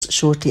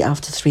shortly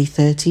after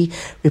 3:30,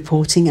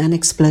 reporting an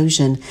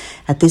explosion.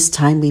 At this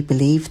time, we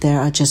believe there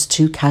are just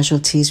 2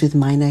 casualties with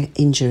minor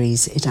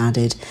injuries, it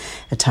added.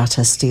 A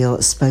Tata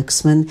Steel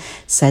spokesman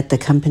said the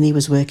company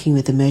was working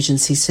with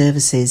emergency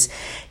services.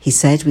 He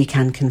said, "We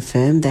can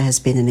confirm there has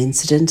been an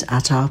incident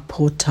at our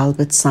Port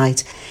Talbot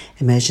site.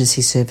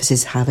 Emergency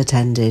services have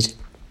attended."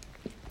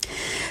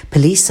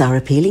 Police are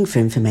appealing for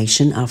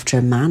information after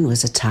a man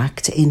was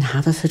attacked in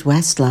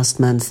Haverfordwest last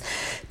month.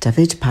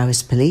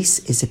 Dyfed-Powys Police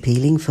is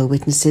appealing for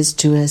witnesses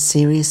to a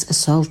serious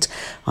assault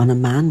on a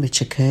man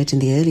which occurred in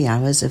the early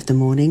hours of the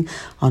morning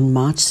on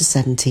March the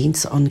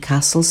 17th on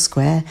Castle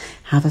Square,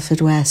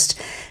 Haverfordwest.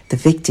 The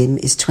victim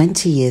is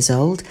 20 years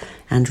old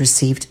and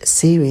received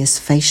serious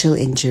facial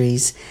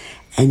injuries.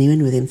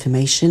 Anyone with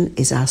information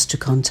is asked to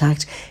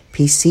contact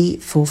PC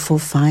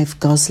 445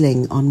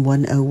 Gosling on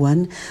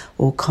 101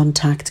 or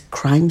contact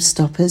Crime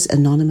Stoppers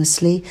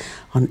anonymously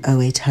on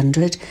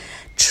 0800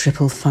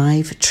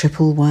 555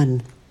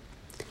 111.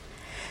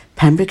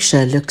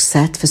 Pembrokeshire looks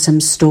set for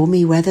some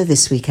stormy weather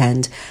this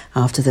weekend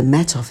after the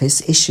Met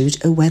Office issued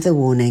a weather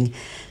warning.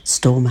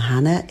 Storm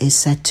Hannah is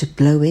set to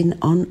blow in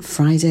on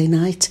Friday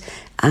night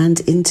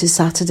and into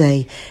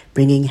Saturday,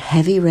 bringing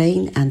heavy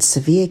rain and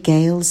severe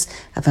gales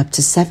of up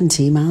to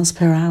 70 miles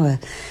per hour.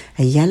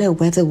 A yellow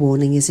weather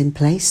warning is in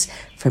place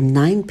from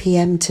 9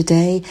 p.m.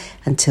 today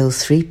until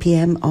 3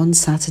 p.m. on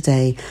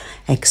Saturday.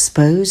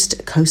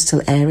 Exposed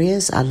coastal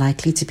areas are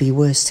likely to be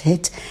worst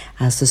hit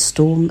as the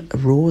storm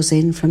roars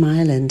in from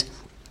Ireland.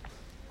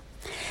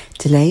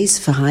 Delays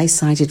for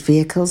high-sided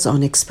vehicles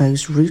on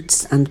exposed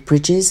routes and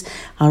bridges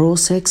are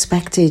also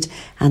expected,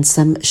 and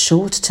some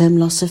short-term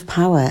loss of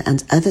power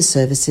and other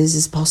services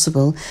is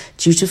possible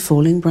due to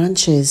falling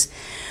branches.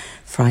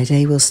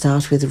 Friday will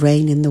start with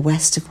rain in the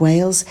west of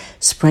Wales,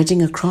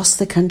 spreading across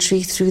the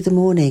country through the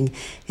morning.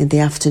 In the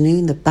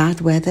afternoon, the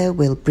bad weather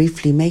will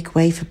briefly make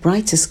way for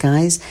brighter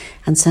skies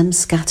and some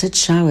scattered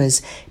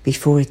showers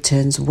before it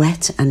turns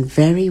wet and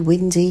very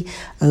windy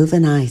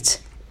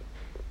overnight.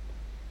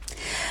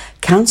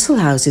 Council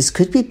houses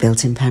could be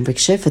built in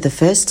Pembrokeshire for the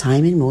first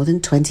time in more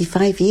than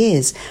 25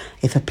 years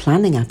if a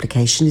planning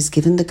application is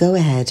given the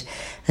go-ahead.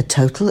 A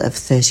total of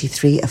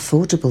 33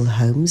 affordable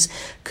homes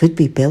could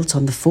be built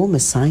on the former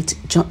site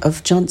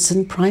of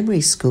Johnson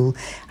Primary School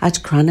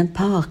at Cranham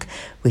Park,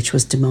 which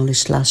was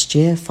demolished last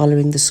year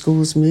following the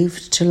school's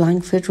move to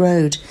Langford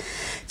Road.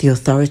 The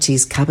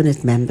authority's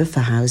Cabinet Member for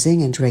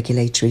Housing and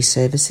Regulatory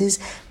Services,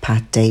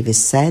 Pat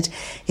Davis, said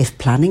if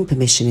planning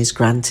permission is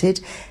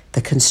granted,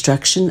 the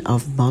construction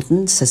of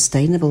modern,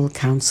 sustainable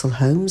council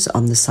homes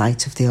on the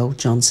site of the old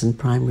Johnson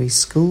Primary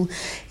School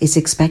is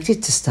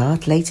expected to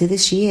start later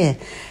this year.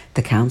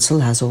 The council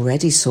has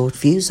already sought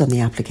views on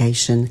the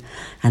application.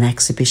 An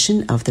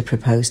exhibition of the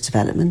proposed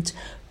development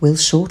will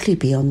shortly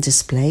be on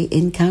display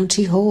in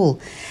County Hall.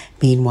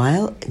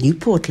 Meanwhile,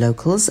 Newport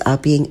locals are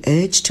being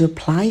urged to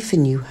apply for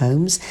new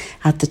homes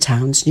at the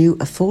town's new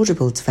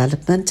affordable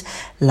development,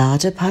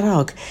 Larder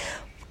Parog.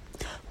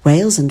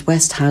 Wales and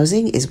West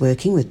Housing is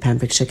working with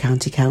Pembrokeshire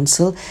County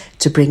Council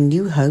to bring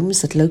new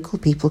homes that local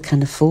people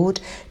can afford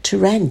to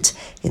rent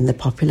in the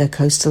popular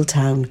coastal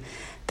town.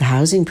 The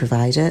housing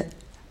provider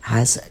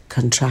has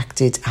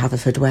contracted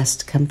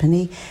Haverfordwest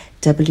company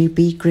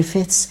WB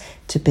Griffiths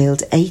to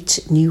build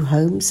 8 new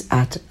homes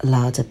at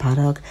Larder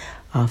Parog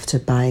after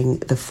buying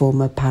the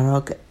former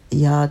Parog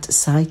Yard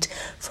site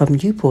from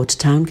Newport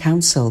Town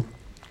Council.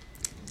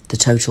 The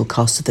total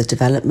cost of the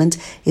development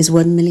is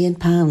 £1 million.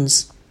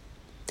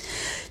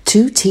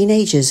 2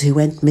 teenagers who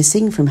went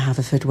missing from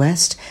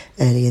Haverfordwest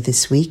earlier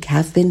this week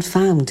have been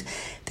found.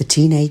 The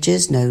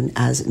teenagers, known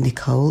as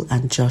Nicole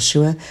and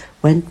Joshua,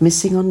 went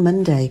missing on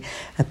Monday.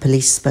 A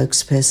police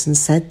spokesperson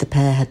said the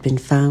pair had been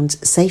found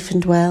safe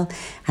and well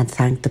and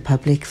thanked the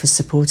public for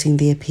supporting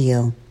the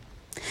appeal.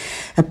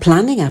 A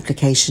planning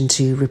application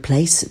to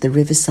replace the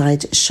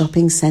Riverside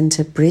Shopping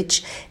Centre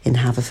Bridge in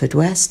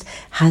Haverfordwest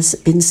has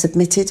been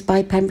submitted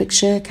by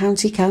Pembrokeshire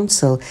County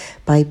Council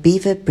by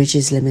Beaver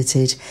Bridges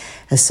Limited.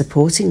 A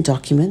supporting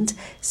document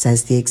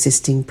says the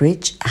existing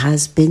bridge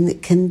has been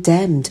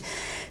condemned.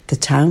 The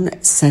town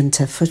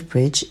centre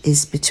footbridge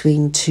is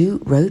between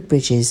 2 road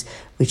bridges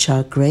which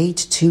are Grade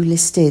 2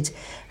 listed.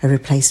 A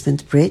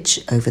replacement bridge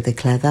over the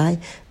Cleddau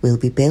will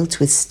be built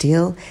with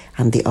steel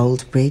and the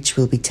old bridge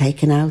will be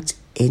taken out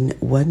in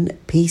one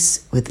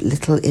piece with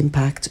little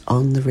impact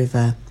on the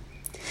river.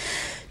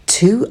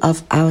 2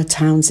 of our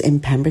towns in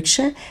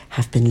Pembrokeshire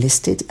have been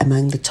listed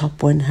among the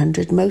top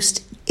 100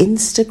 most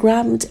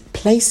Instagrammed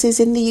places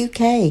in the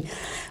UK.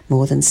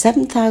 More than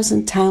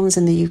 7,000 towns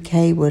in the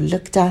UK were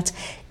looked at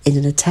in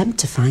an attempt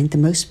to find the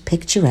most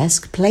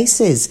picturesque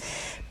places.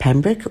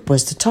 Pembroke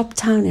was the top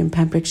town in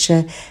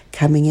Pembrokeshire,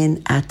 coming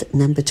in at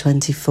number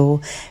 24.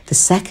 The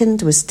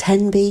second was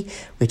Tenby,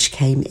 which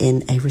came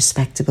in a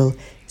respectable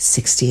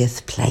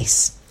 60th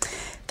place.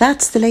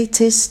 That's the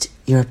latest.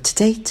 You're up to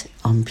date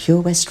on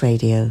Pure West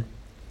Radio.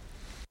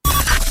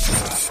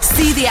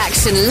 See the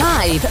action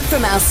live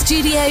from our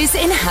studios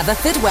in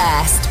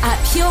Haverfordwest at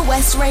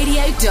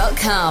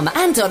purewestradio.com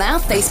and on our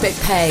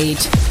Facebook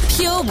page.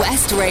 Pure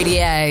West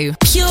Radio.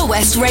 Pure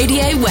West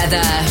Radio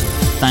weather.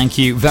 Thank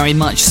you very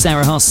much,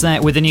 Sarah Hoss there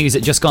with the news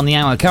at just gone the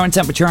hour. Current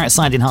temperature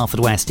outside in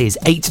Haverfordwest is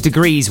 8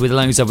 degrees with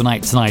lows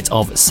overnight tonight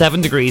of 7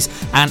 degrees.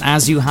 And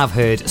as you have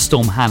heard,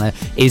 Storm Hannah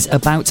is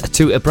about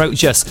to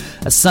approach us.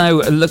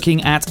 So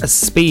looking at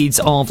speeds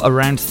of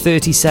around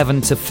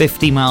 37 to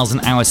 50 miles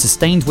an hour,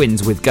 sustained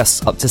winds with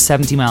gusts up to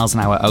 70 miles an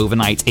hour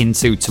overnight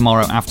into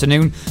tomorrow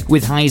afternoon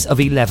with highs of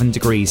 11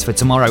 degrees for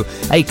tomorrow.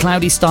 A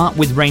cloudy start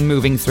with rain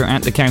moving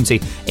throughout the county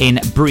in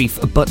brief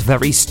but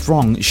very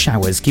strong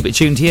showers. Keep it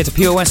tuned here to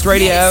Pure West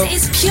Radio.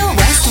 This is Pure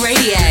West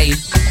Radio.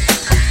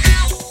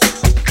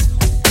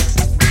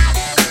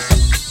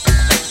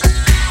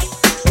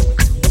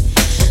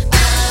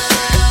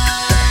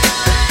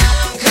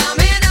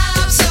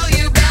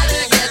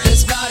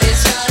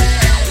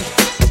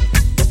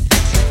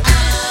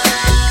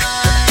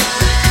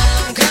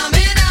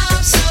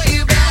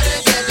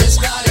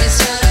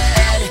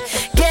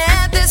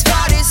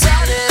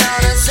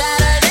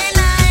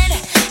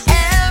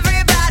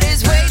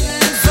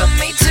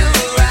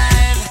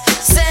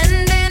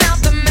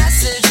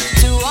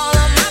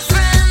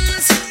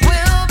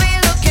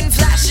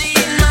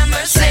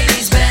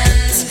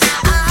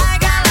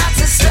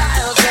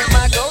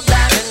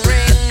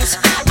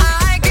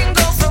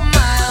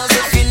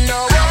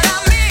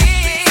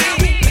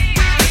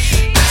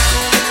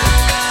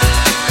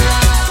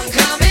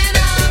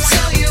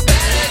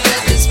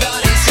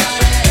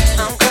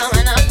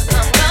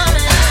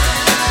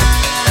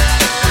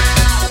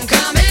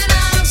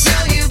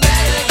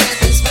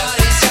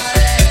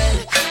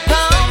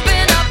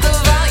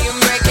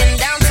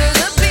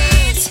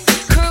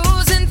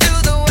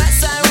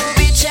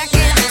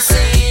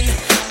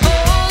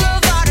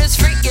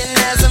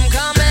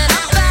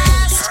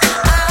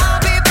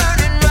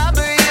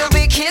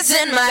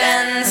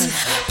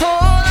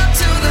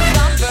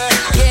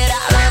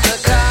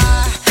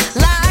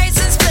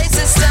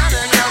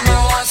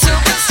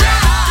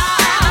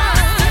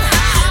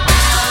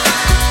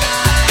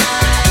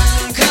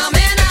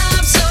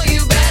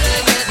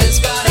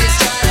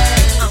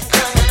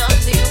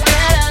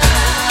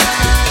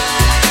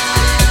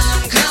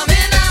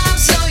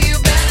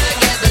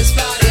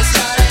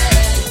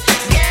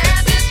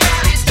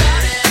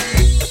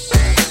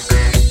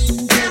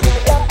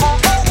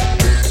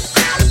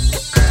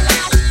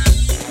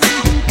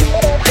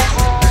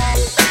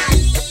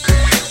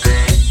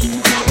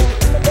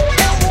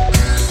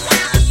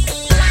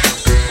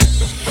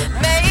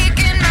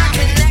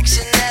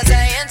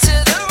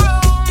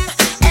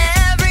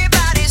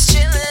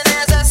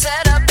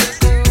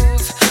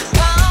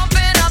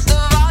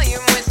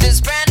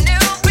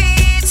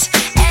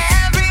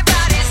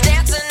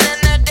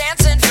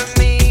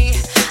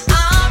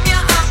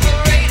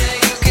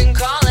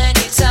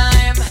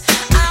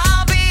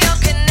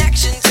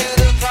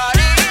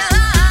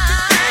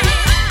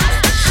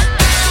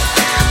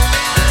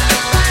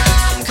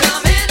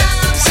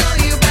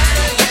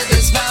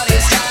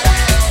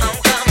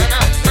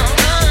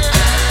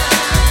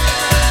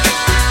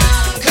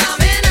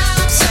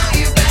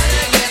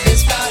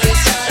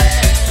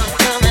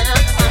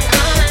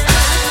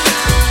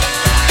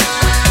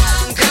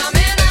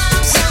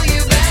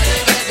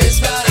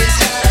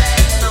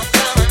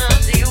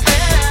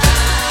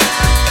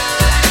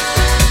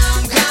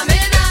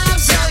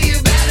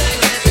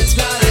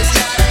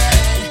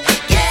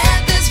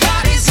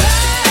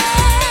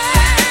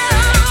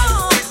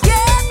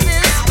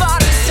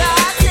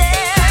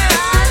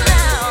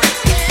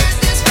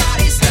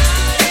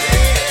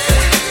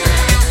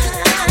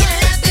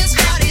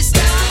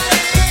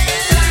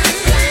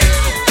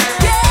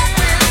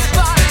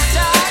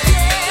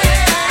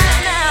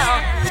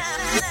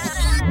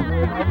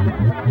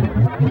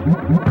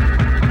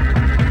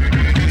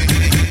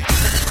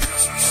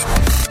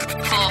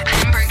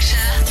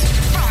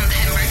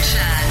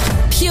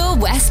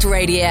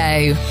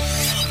 Radio.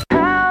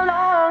 How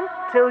long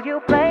till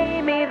you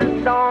play me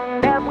the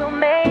song that will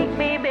make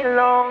me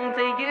belong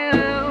to you?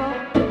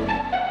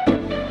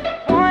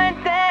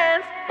 One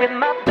dance with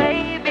my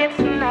baby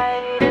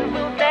tonight, and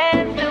we'll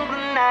dance till the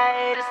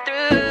night is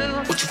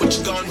through. What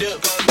you gonna do?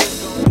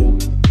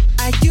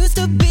 I used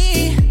to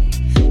be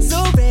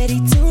so ready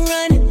to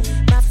run.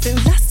 My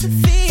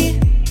philosophy: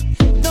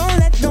 don't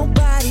let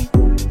nobody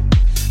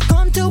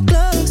come too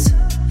close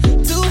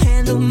to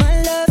handle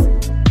my love.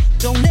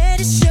 Don't let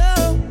it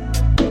show.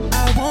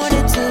 I want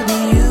it to be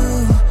you.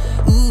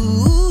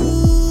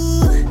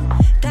 Ooh,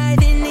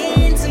 diving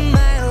into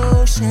my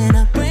ocean,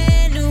 a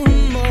brand new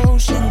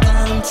emotion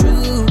come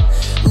true.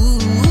 Ooh,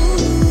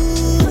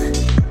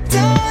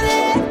 don't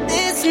let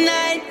this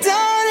night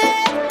go.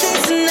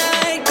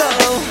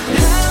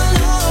 How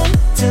long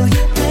till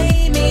you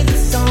play me the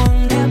song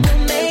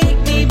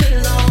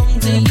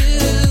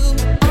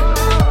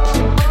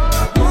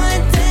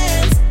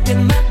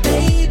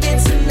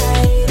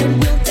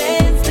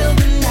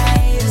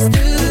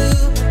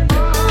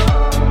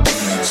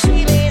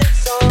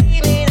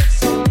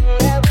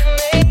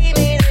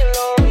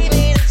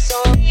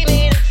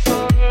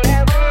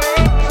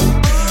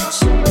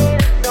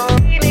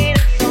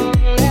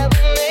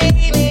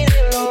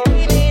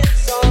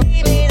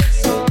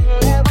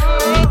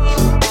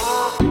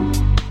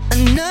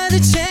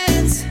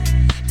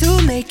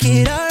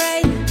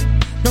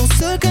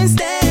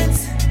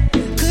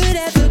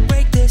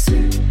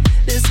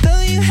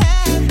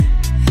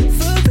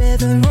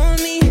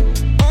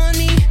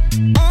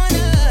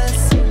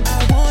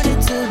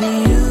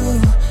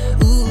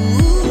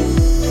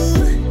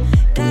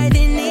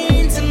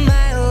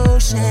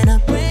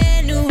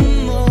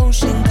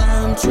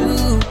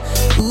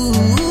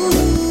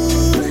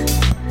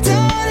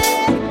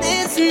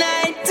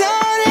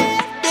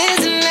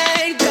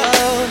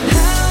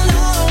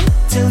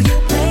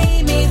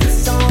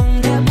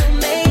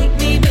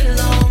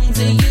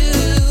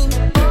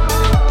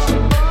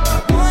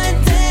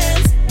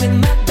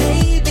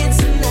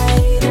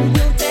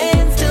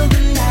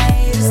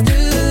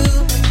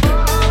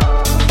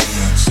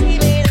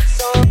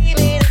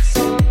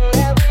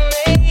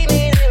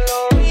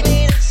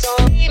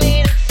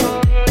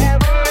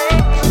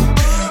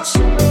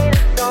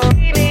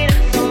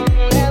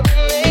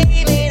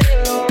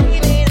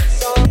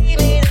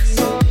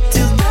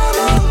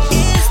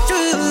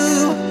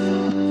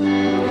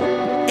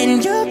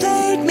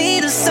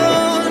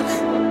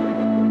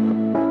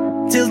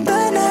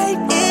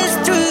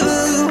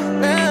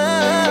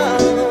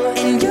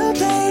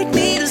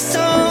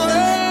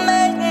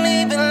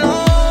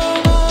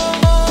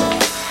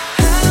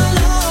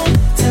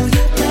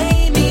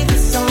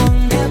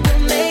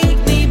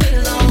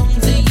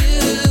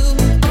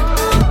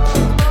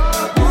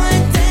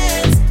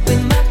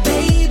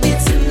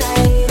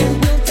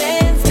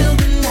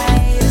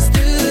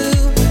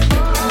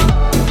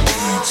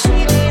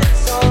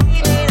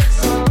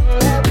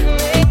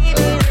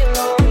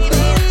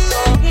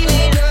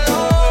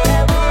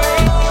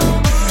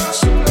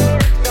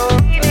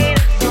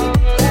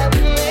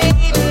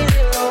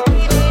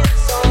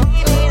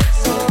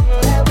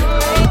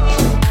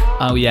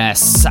Oh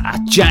yes,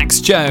 Jax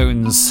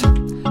Jones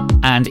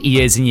and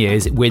Years and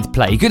Years with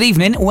Play. Good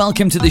evening,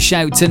 welcome to the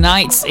show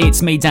tonight.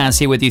 It's me, Daz,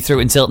 here with you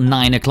through until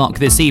 9 o'clock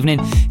this evening,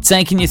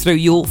 taking you through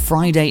your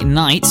Friday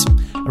night,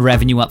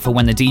 revving you up for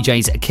when the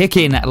DJs kick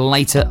in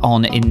later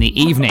on in the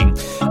evening.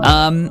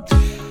 I'm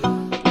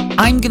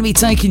going to be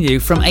taking you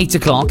from 8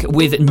 o'clock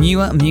with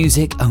newer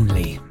music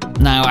only.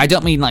 Now, I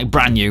don't mean like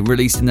brand new,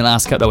 released in the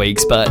last couple of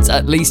weeks, but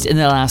at least in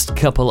the last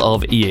couple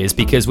of years,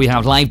 because we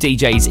have live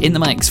DJs in the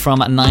mix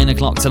from 9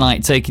 o'clock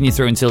tonight, taking you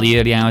through until the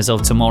early hours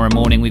of tomorrow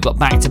morning. We've got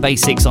Back to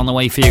Basics on the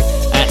way for you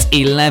at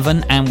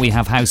 11, and we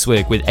have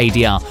Housework with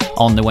ADR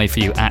on the way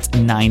for you at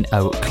 9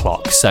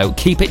 o'clock. So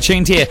keep it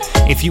tuned here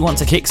if you want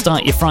to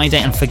kickstart your Friday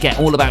and forget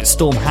all about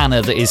Storm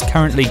Hannah that is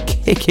currently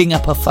kicking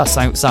up a fuss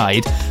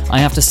outside. I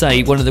have to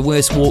say, one of the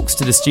worst walks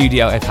to the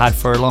studio I've had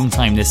for a long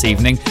time this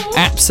evening.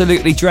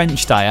 Absolutely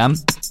drenched I am.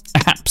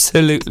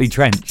 Absolutely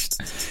drenched.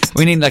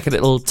 We need like a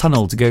little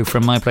tunnel to go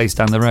from my place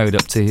down the road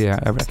up to here,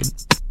 I reckon.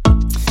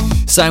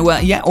 So,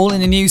 all in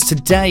the news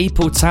today.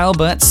 Port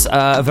Talbot,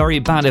 very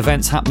bad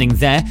events happening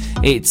there.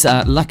 It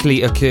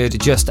luckily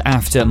occurred just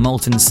after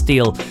molten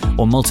steel,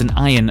 or molten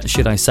iron,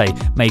 should I say,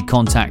 made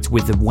contact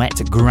with the wet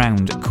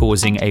ground,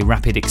 causing a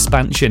rapid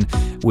expansion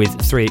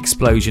with 3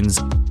 explosions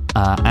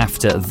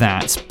after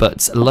that.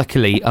 But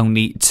luckily,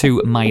 only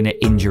 2 minor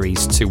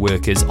injuries to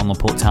workers on the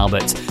Port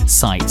Talbot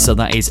site. So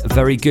that is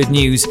very good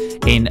news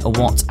in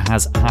what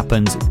has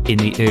happened in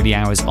the early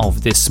hours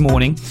of this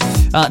morning.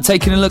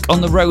 Taking a look on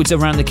the roads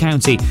around the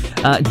county,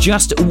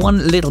 just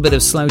one little bit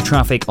of slow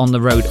traffic on the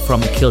road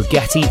from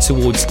Kilgetty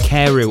towards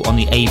Carew on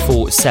the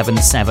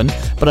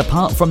A477, but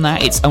apart from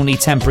that, it's only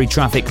temporary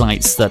traffic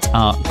lights that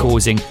are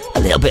causing a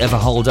little bit of a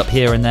hold up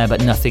here and there,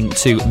 but nothing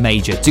too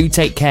major. Do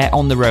take care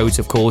on the roads,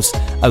 of course,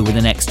 over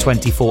the next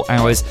 24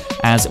 hours,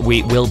 as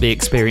we will be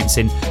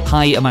experiencing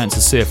high amounts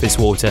of surface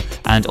water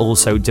and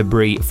also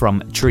debris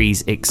from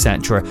trees,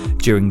 etc.,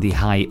 during the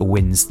high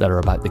winds that are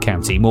about the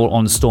county. More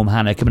on Storm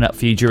Hannah coming up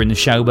for you during the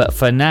show, but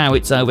for now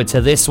it's over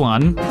to this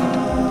one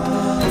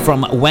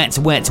from Wet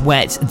Wet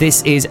Wet.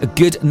 This is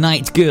Good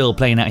Night Girl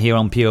playing out here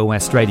on Pure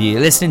West Radio.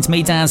 You're listening to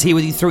me, Daz, here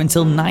with you through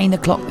until 9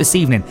 o'clock this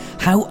evening.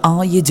 How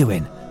are you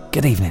doing?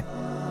 Good evening.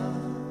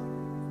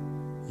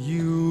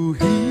 You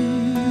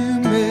hear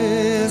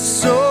me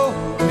so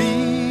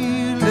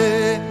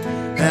clearly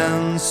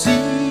and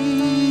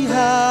see how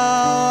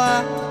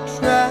I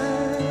try.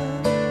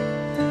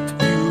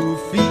 You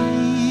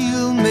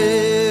feel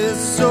me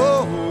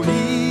so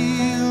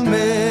heal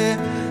me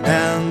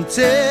and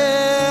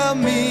tear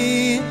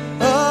me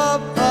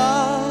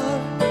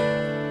apart,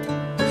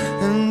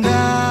 and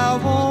I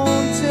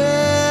won't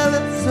tell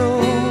it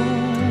so,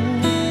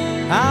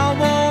 I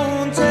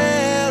won't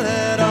tell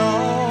it all.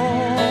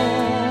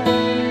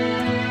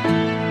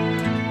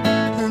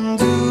 And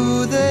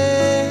do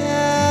they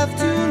have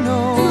to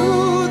know,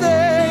 do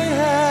they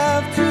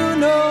have to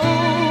know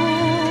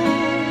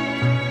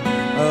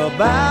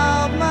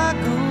about my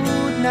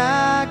good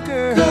night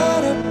girl?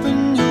 Caught up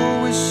in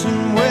your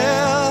wishing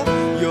well,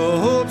 your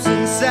hopes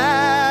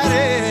inside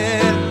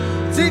it.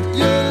 Take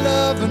your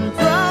love and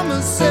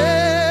promises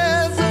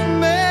and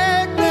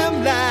make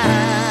them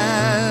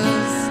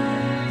lies.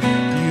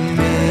 You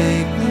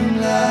make them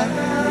lies.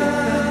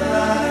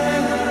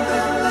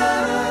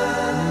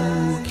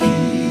 You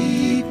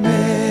keep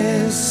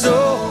me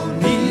so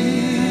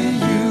near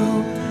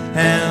you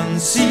and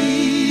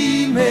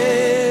see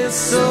me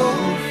so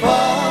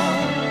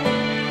far,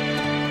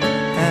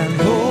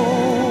 and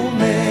hold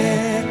me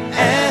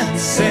and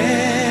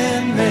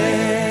send me,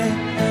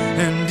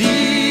 and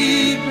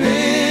deep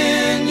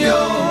in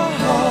your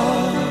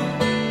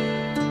heart,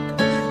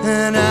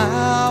 and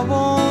I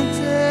won't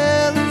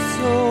tell it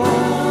so,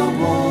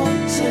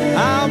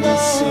 I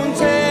won't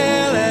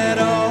tell it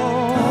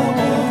all,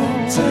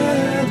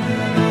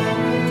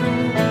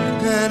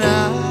 and I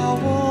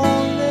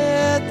won't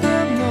let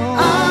them know,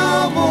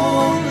 I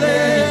won't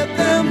let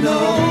them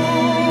know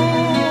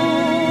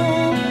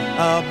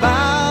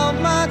about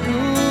my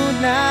good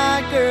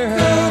night girl.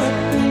 Caught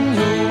up in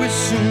your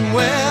wishing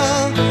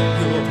well,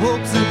 your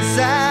hopes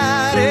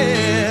inside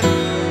it.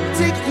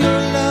 Take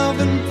your love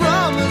and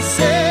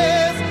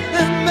promises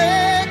and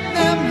make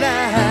them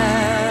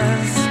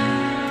last.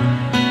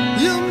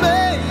 You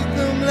make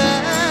them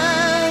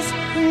last.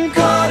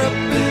 Caught up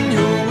in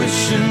your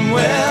wishing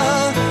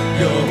well,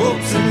 your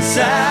hopes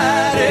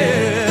inside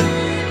it.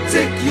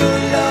 Take your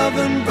love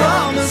and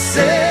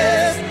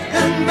promises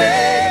and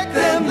make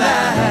them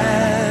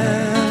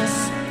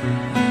last.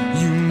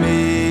 You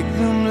make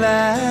them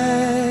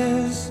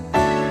last.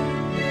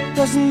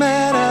 Doesn't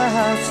matter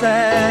how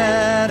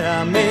sad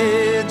I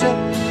made you,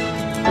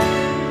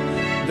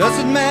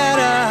 doesn't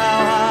matter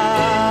how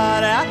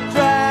hard I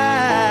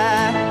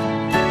try.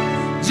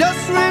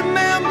 Just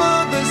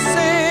remember the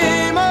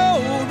same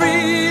old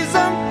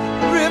reason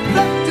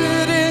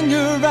reflected in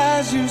your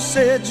eyes. You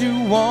said you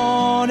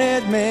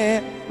wanted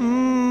me.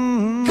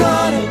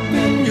 Caught up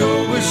in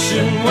your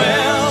wishing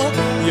well,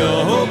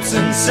 your hopes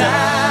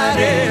inside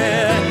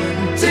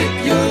it.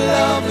 Take your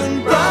love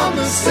and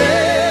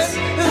promises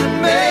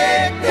and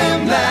make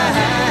them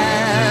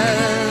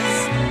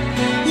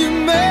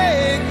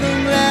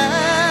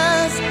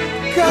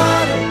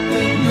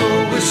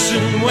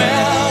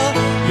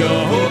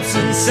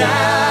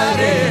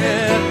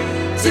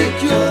decided.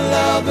 Take your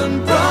love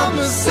and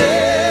promises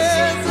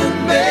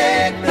and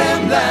make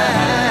them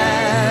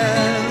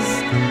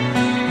last.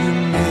 You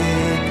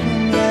make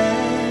them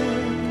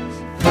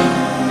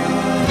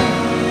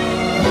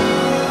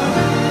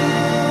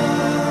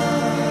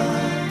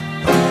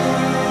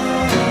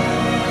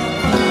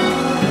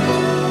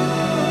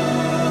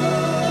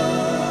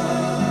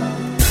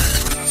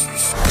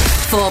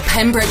For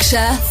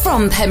Pembrokeshire,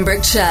 from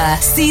Pembrokeshire.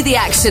 See the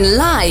action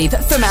live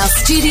from our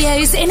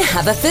studios in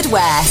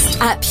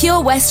Haverfordwest at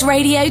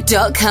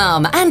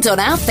purewestradio.com and on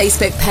our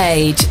Facebook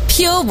page,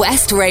 Pure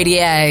West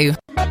Radio.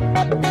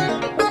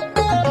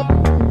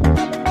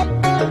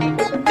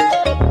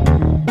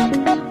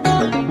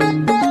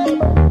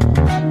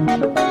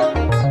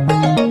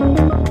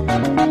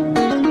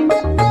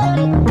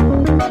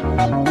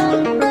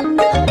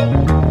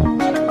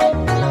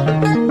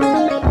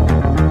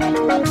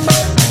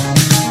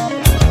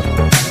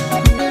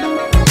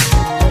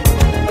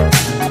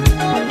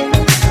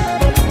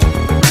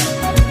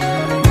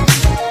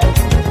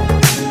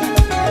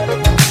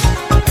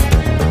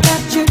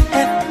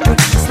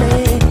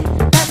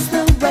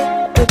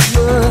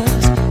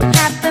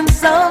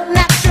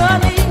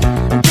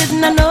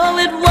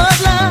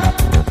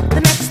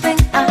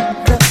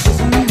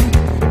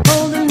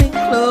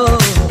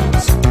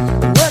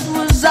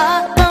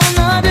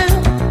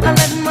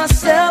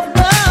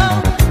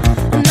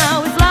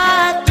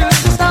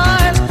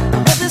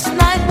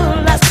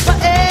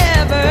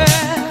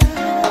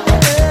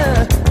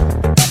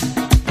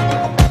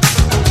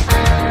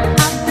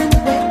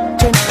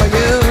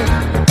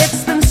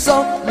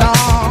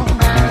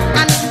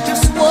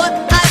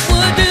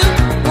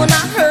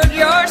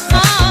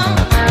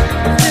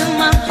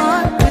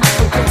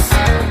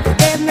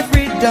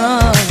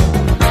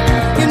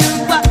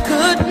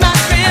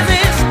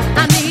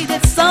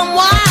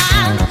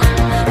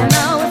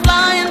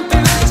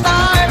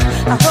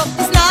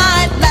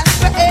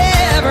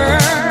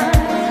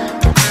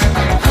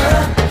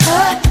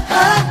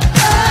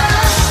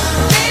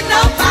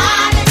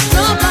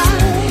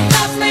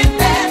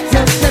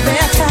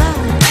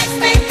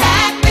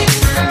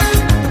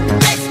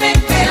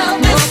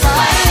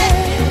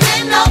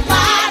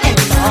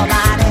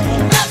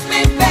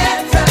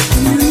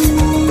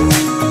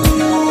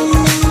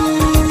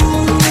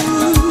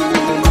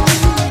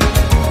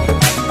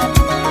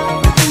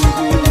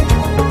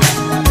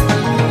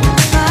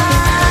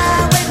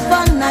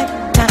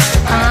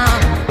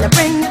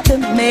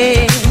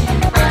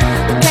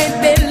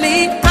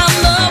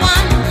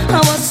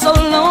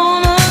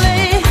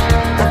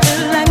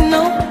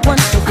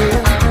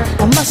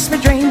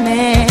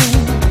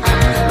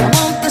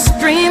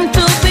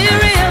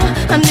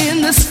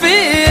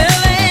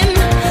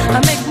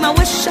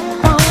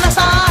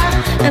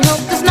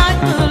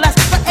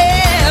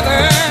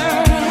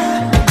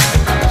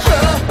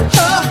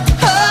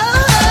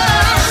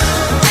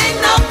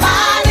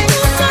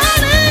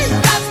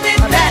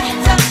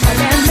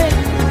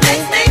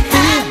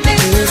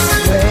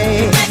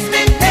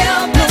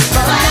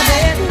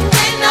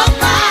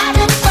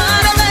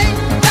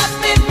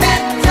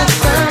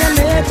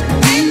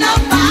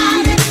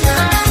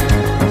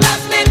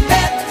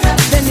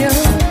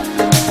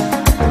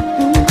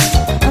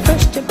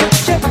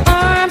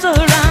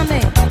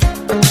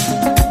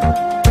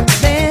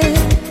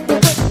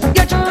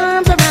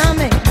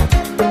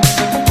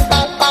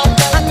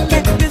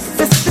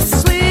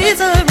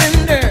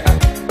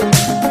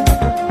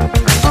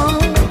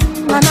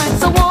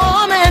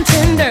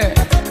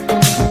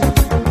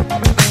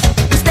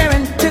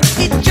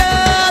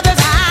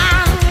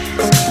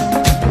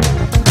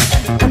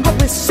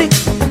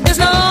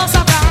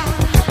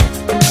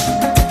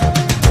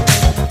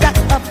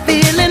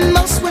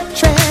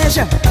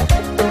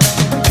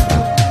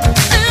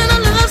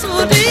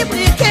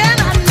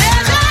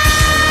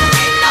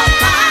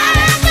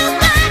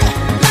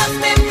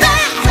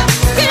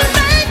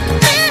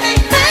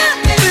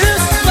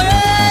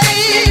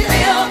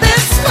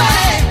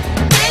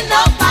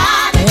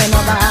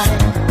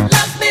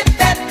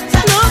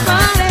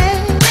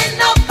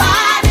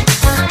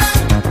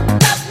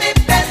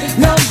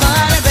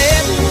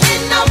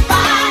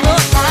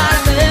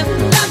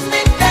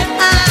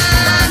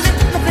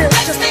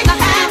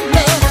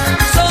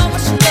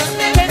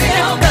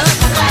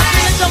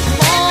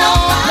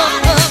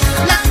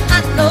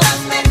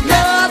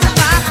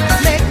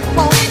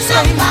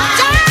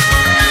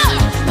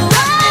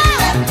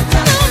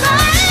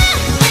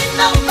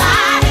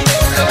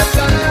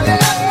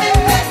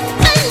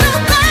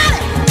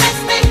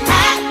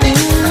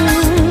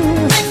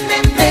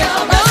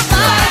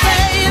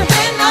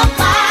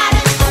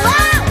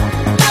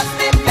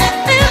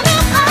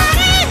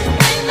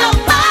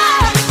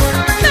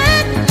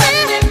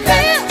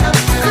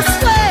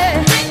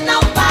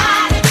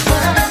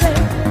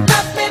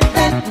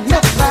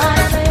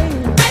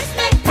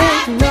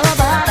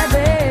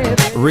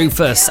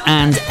 Rufus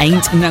and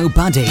Ain't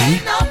Nobody.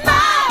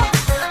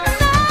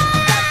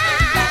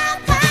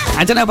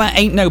 I don't know about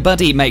Ain't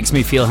Nobody makes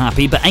me feel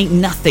happy, but Ain't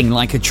Nothing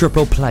Like a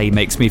Triple Play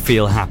makes me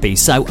feel happy.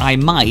 So I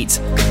might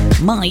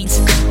might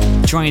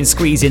try and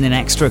squeeze in an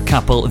extra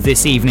couple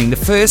this evening. The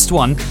first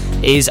one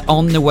is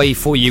on the way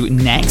for you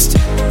next.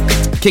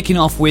 Kicking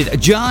off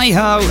with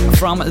Jai-Ho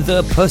from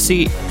the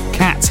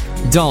Pussycat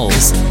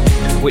Dolls,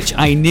 which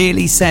I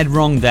nearly said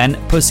wrong then,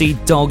 Pussy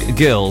Dog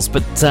Girls,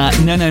 but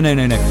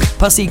no.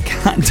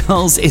 Pussycat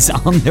Dolls is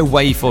on the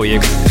way for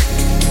you.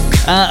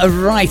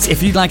 Right,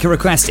 if you'd like a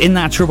request in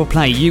that triple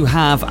play, you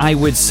have, I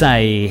would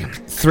say,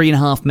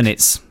 3.5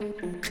 minutes.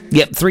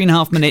 Yep,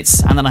 3.5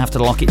 minutes, and then I have to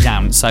lock it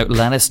down. So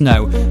let us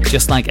know,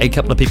 just like a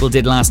couple of people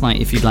did last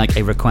night, if you'd like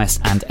a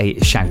request and a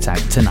shout out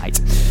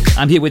tonight.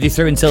 I'm here with you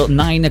through until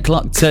 9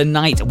 o'clock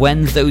tonight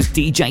when those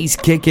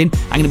DJs kick in.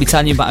 I'm going to be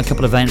telling you about a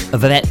couple of events.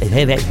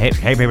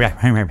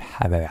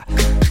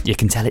 You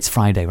can tell it's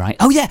Friday, right?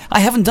 Oh yeah, I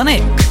haven't done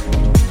it.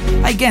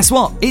 Hey, guess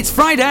what? It's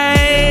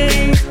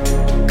Friday!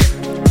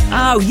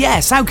 Oh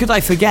yes, how could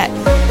I forget?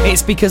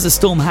 It's because of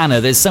Storm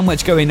Hannah. There's so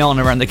much going on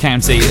around the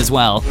county as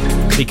well,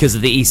 because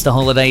of the Easter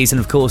holidays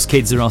and of course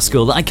kids are off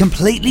school, that I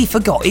completely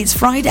forgot it's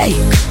Friday.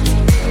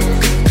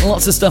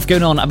 Lots of stuff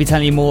going on. I'll be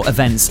telling you more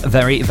events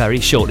very, very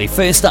shortly.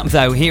 First up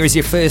though, here is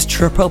your first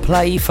triple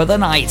play for the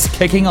night,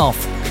 kicking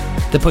off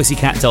the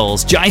Pussycat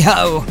Dolls.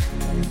 Jai-Ho!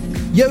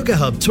 Yoga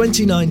Hub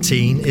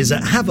 2019 is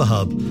at Have a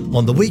Hub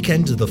on the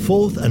weekend of the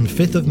 4th and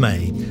 5th of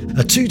May,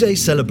 a 2-day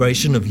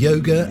celebration of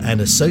yoga and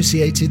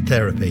associated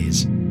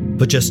therapies.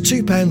 For just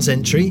 £2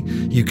 entry,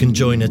 you can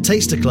join a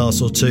taster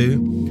class or two,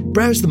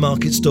 browse the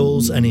market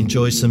stalls and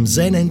enjoy some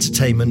Zen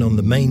entertainment on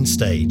the main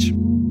stage.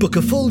 Book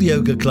a full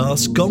yoga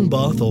class, gong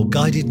bath or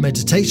guided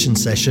meditation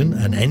session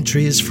and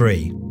entry is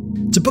free.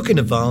 To book in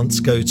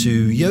advance, go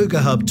to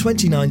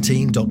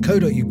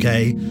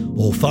yogahub2019.co.uk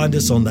or find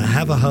us on the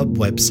Have a Hub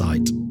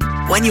website.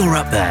 When you're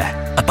up there,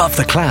 above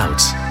the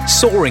clouds,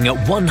 soaring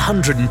at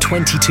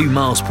 122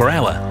 miles per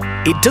hour,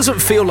 it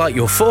doesn't feel like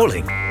you're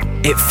falling.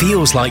 It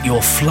feels like you're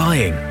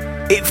flying.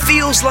 It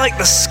feels like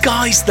the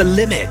sky's the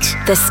limit.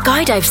 The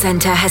Skydive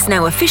Centre has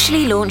now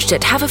officially launched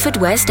at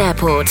Haverfordwest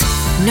Airport.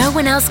 No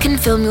one else can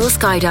film your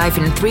skydive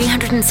in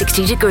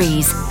 360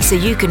 degrees, so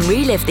you can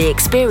relive the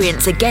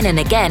experience again and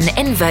again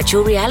in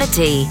virtual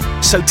reality.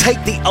 So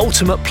take the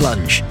ultimate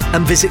plunge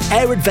and visit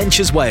Air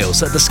Adventures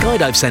Wales at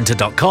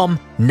theskydivecentre.com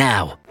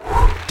now.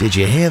 Did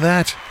you hear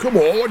that? Come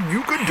on,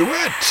 you can do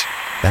it.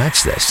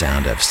 That's the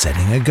sound of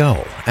setting a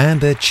goal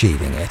and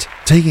achieving it.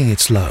 Taking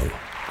it slow,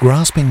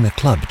 grasping the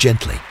club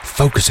gently,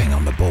 focusing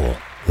on the ball,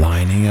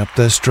 lining up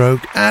the stroke,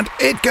 and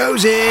it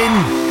goes in!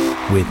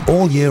 With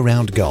all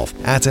year-round golf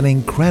at an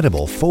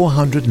incredible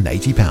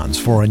 £480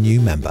 for a new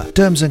member.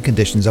 Terms and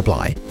conditions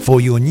apply. For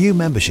your new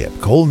membership,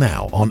 call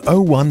now on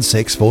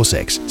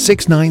 01646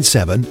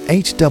 697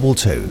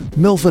 822.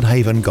 Milford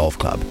Haven Golf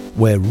Club,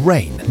 where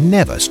rain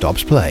never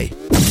stops play.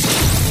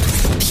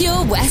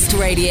 Pure West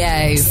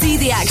Radio. See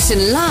the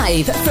action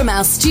live from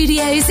our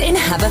studios in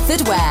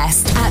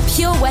Haverfordwest at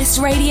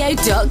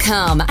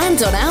purewestradio.com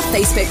and on our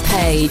Facebook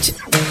page.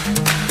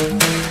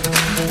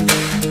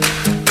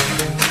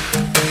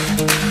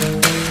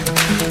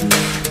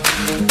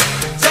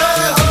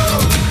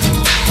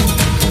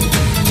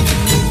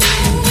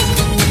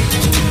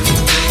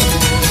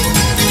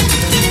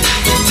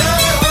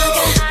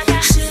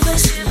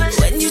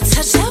 When you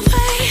touch that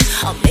way,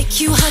 I'll make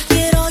you hot,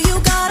 get all you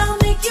got, I'll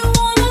make you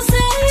wanna say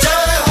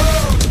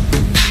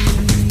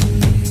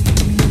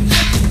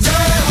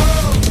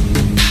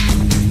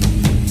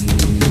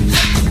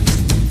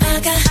I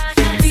got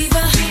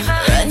fever,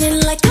 running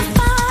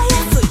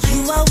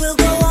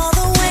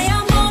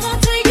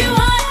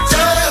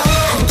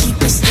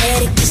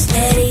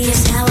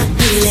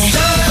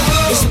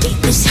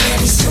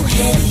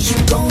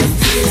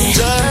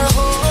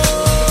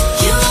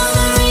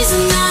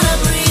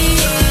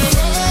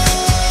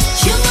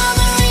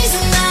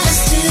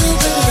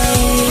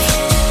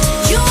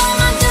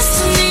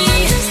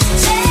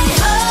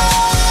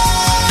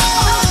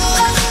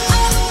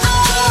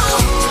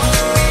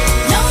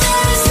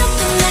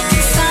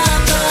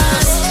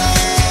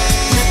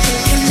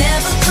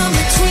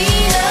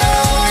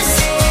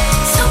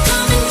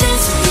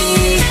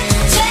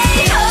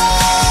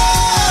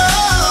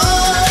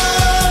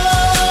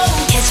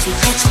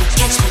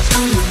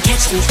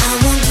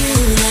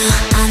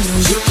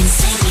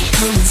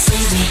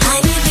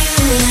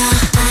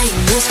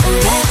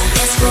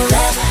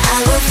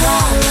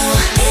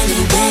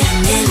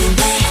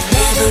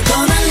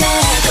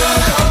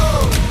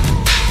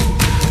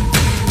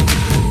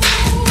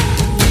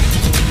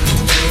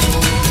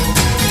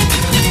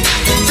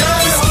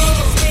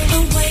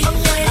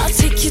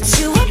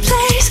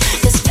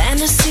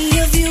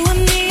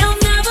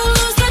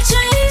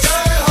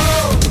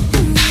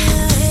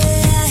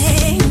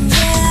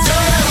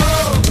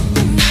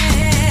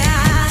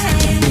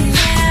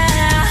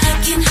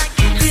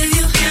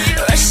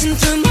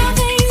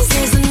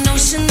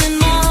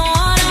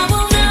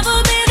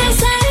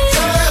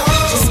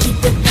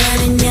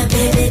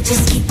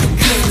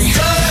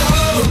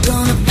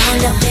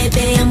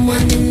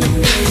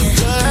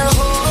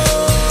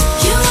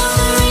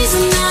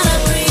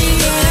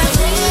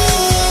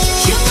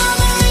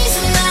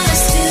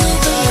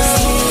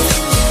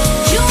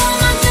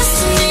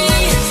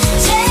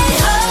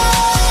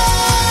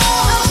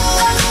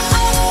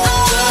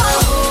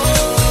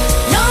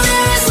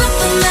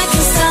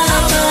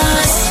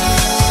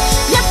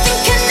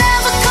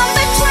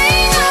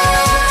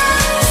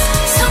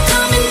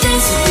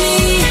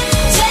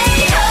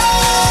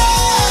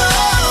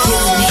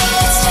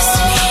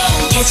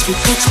catch me,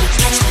 catch me,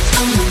 catch me,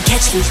 come and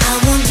catch me. I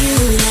want you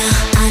now.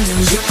 I know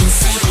you can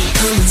save me,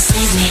 come and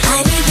save me.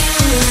 I need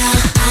you now.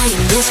 I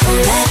am yours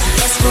forever,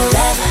 yes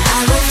forever. I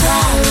will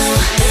follow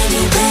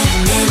anywhere,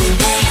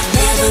 anywhere.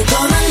 Never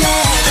gonna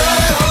let go.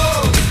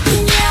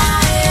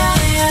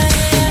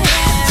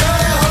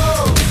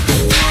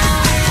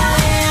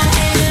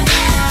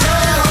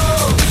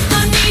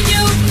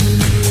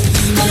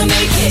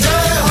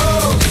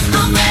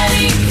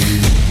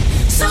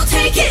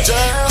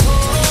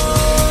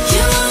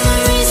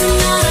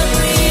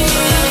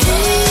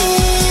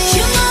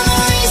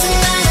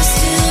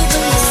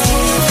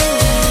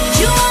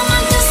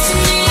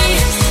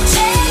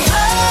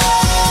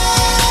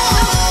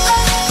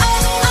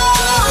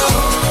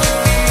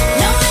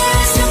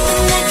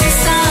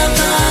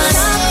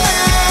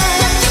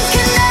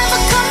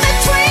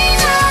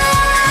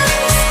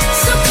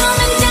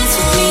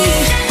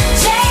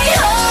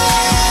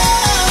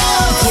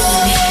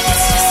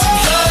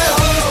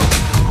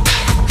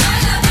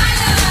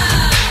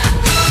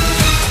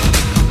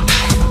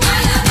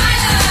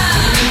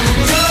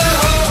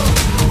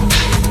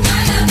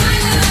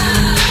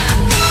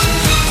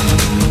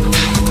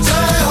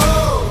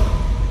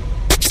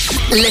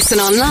 Listen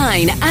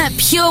online at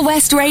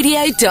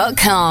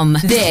purewestradio.com.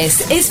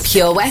 This is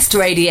Pure West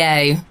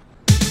Radio.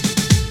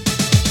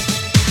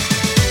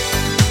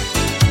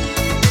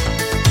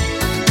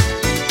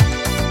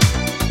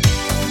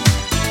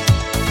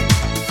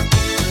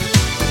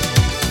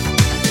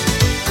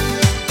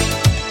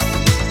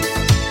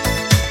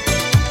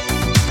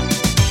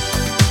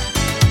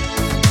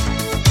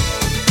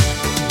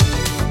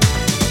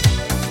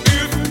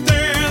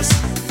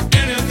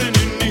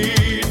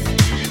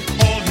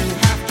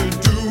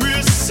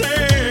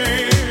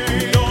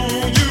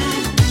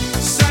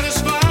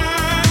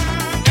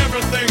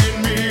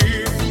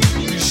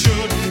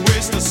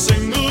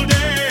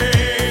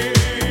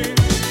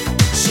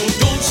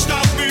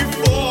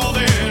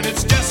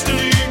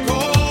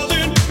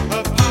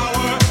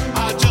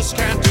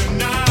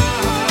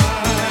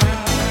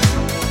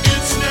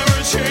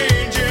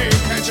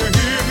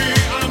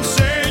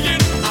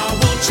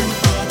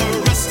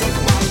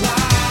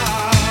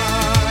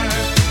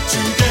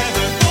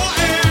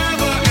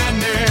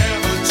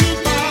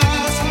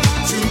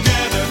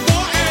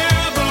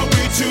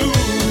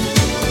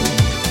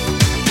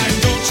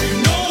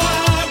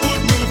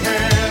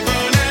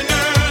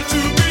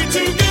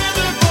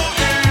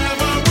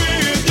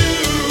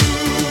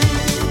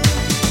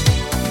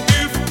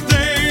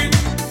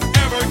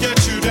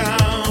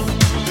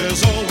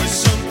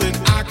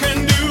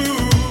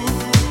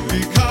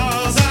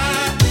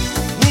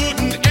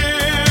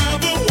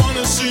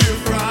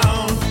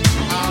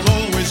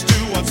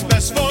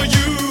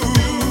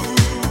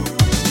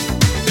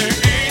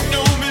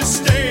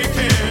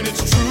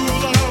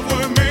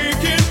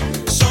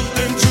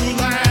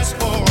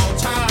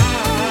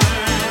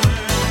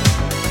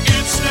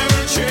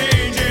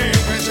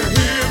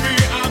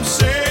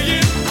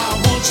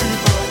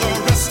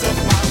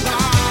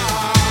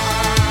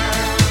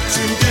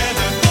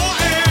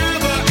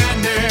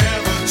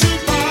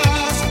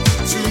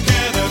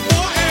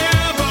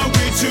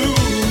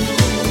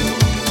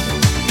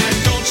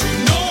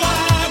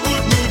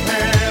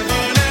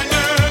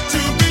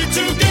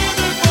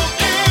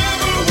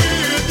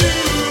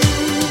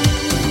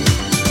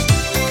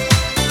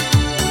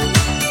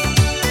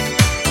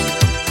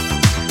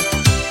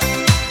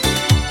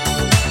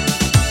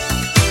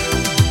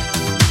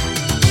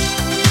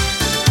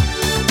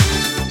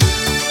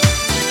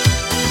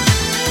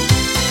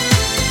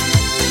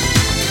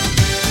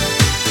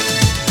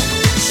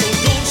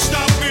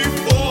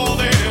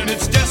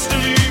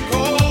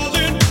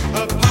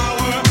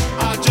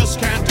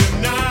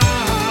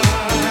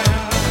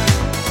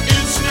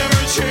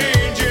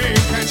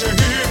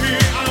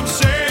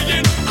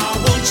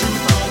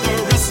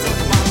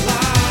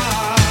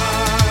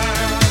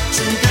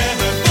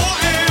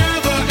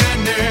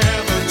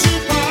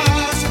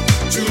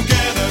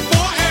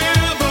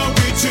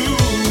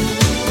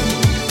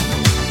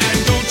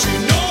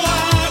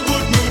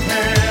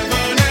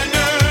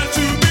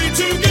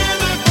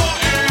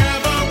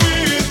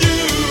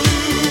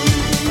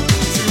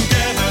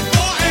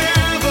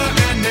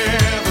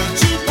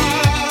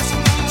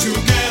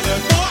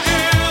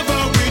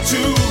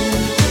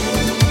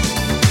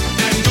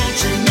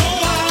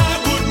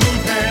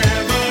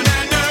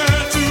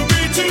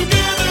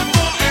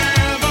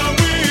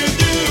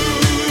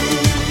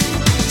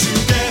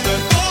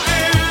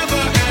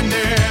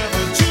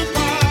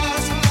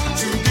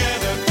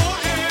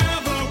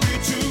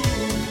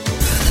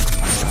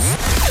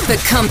 For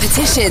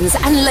competitions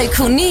and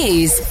local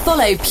news,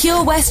 follow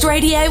Pure West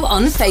Radio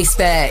on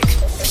Facebook.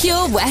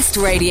 Pure West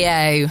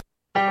Radio.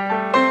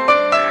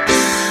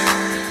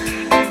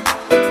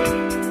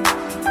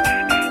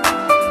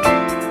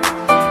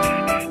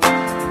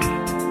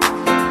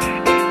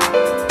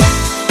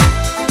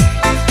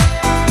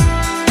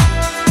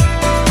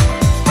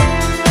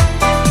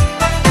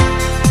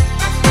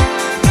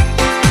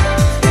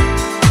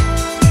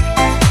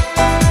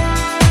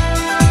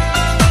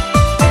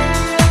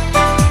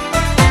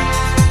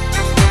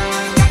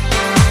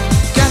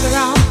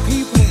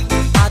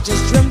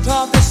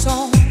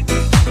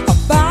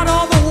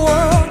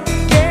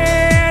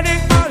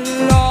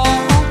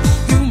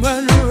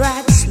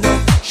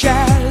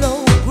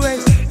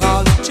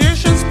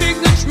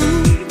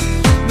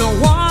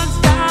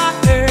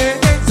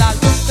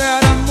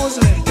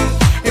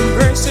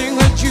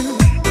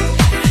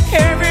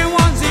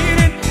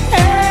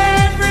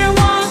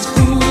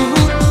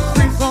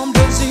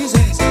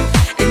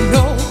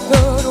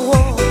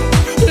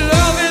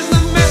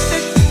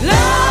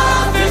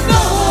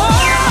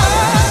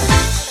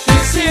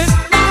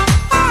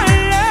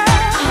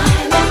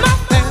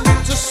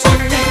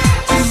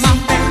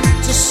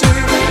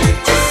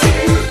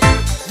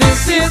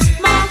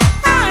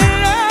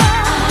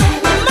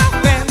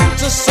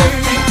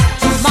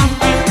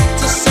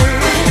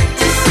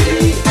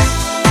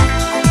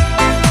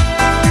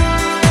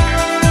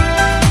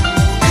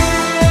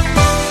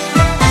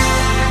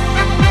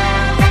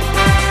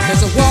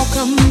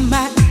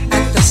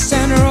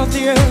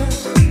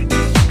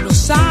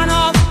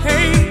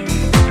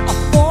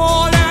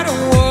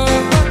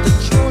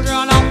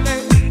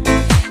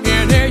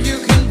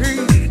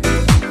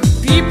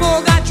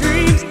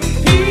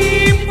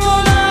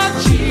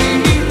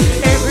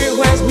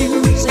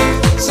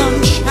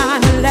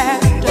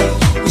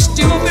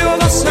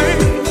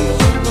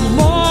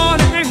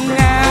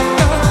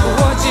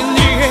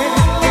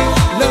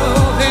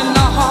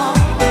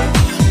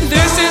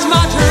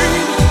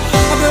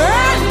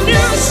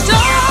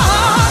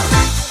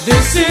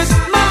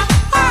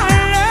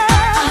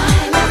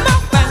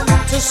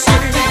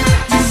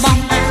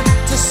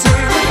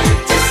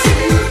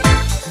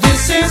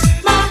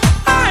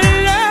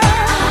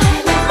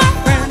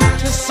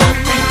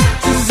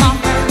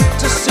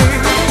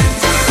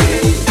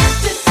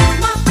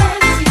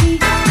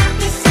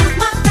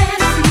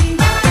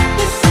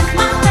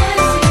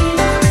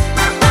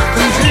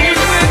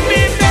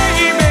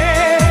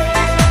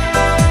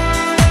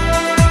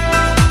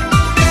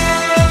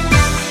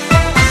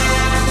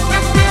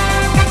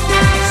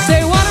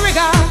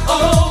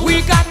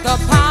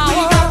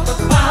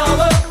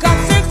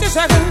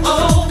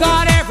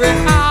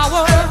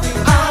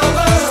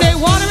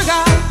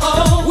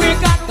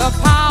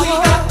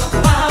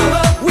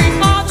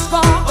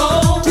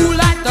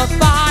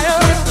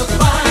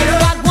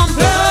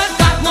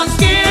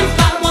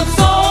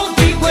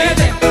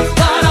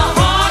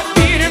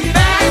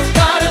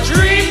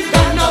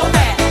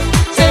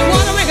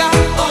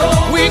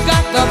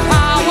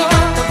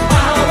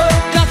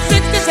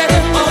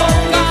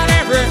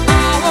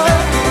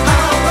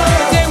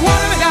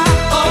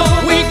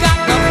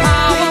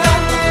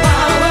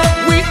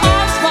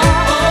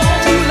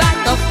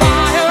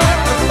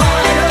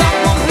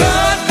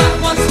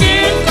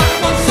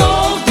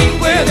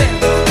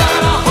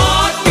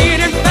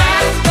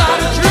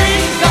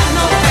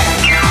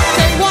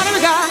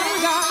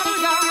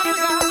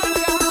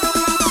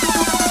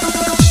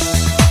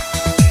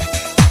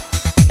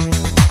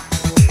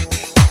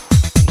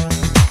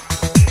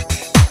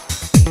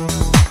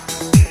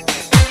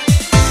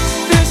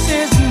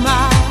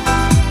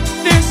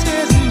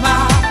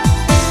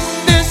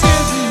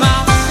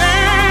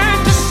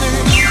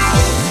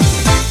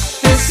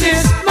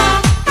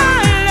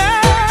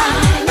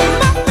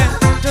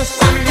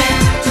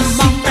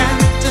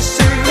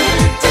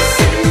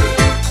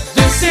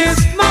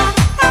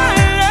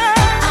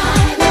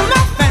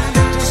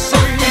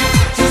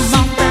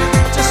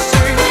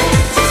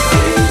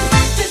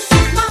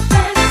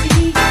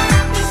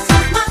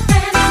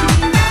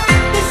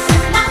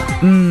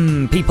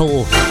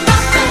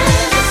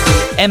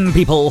 M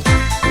People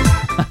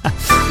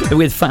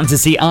with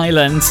Fantasy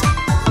Island.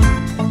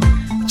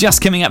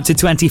 Just coming up to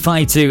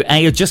 25 to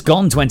 8, just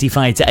gone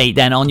 25 to 8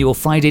 then on your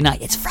Friday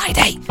night. It's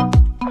Friday.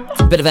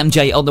 Bit of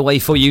MJ on the way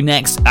for you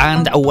next,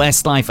 and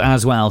Westlife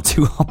as well.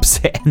 Two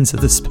opposite ends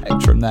of the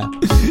spectrum there.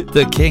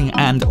 The King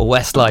and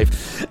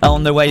Westlife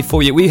on the way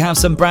for you. We have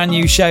some brand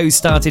new shows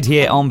started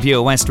here on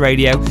Pure West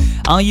Radio.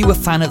 Are you a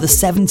fan of the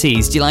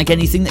 70s? Do you like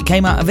anything that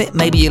came out of it?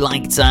 Maybe you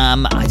liked,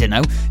 I don't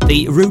know,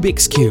 the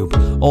Rubik's Cube,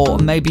 or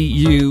maybe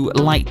you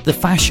liked the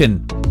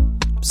fashion.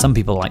 Some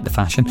people like the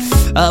fashion.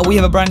 We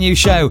have a brand new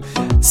show,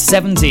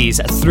 70s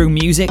through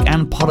music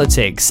and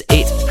politics.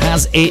 It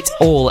has it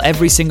all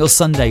every single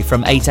Sunday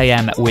from 8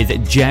 a.m.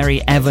 with Jerry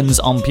Evans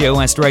on Pure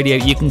West Radio.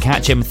 You can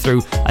catch him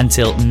through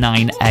until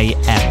 9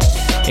 a.m.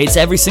 It's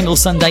every single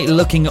Sunday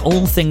looking at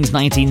all things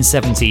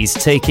 1970s,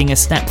 taking a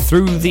step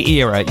through the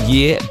era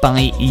year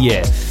by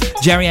year.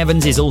 Jerry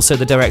Evans is also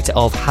the director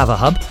of Have a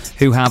Hub,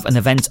 who have an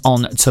event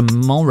on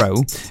tomorrow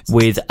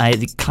with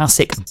a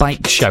classic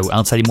bike show.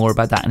 I'll tell you more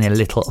about that in a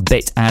little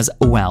bit as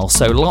well.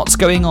 So lots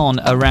going on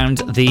around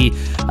the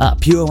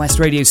Pure West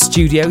Radio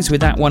studios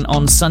with that one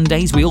on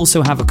Sundays. We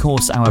also have, of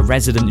course, our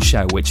resident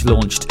show, which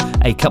launched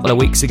a couple of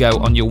weeks ago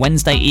on your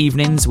Wednesday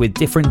evenings with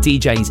different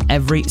DJs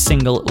every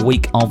single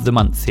week of the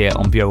month here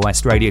on Pure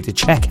West Radio to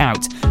check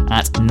out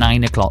at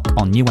 9 o'clock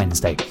on your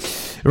Wednesday.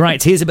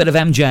 Right, here's a bit of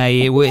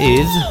MJ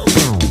with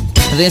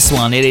this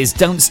one. It is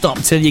Don't Stop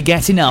Till You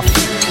Get Enough.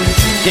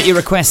 Get your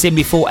requests in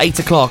before 8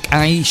 o'clock.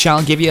 I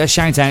shall give you a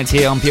shout out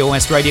here on Pure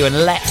West Radio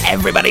and let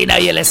everybody know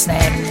you're listening.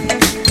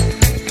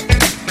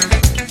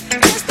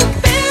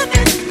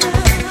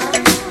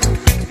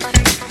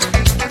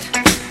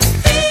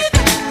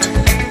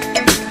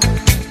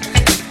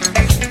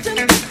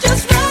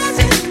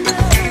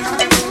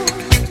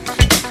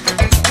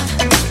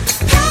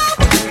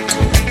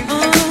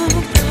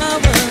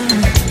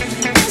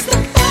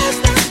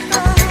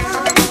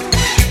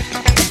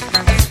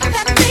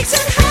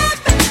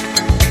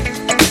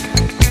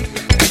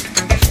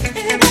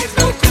 It makes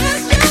no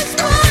questions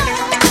why.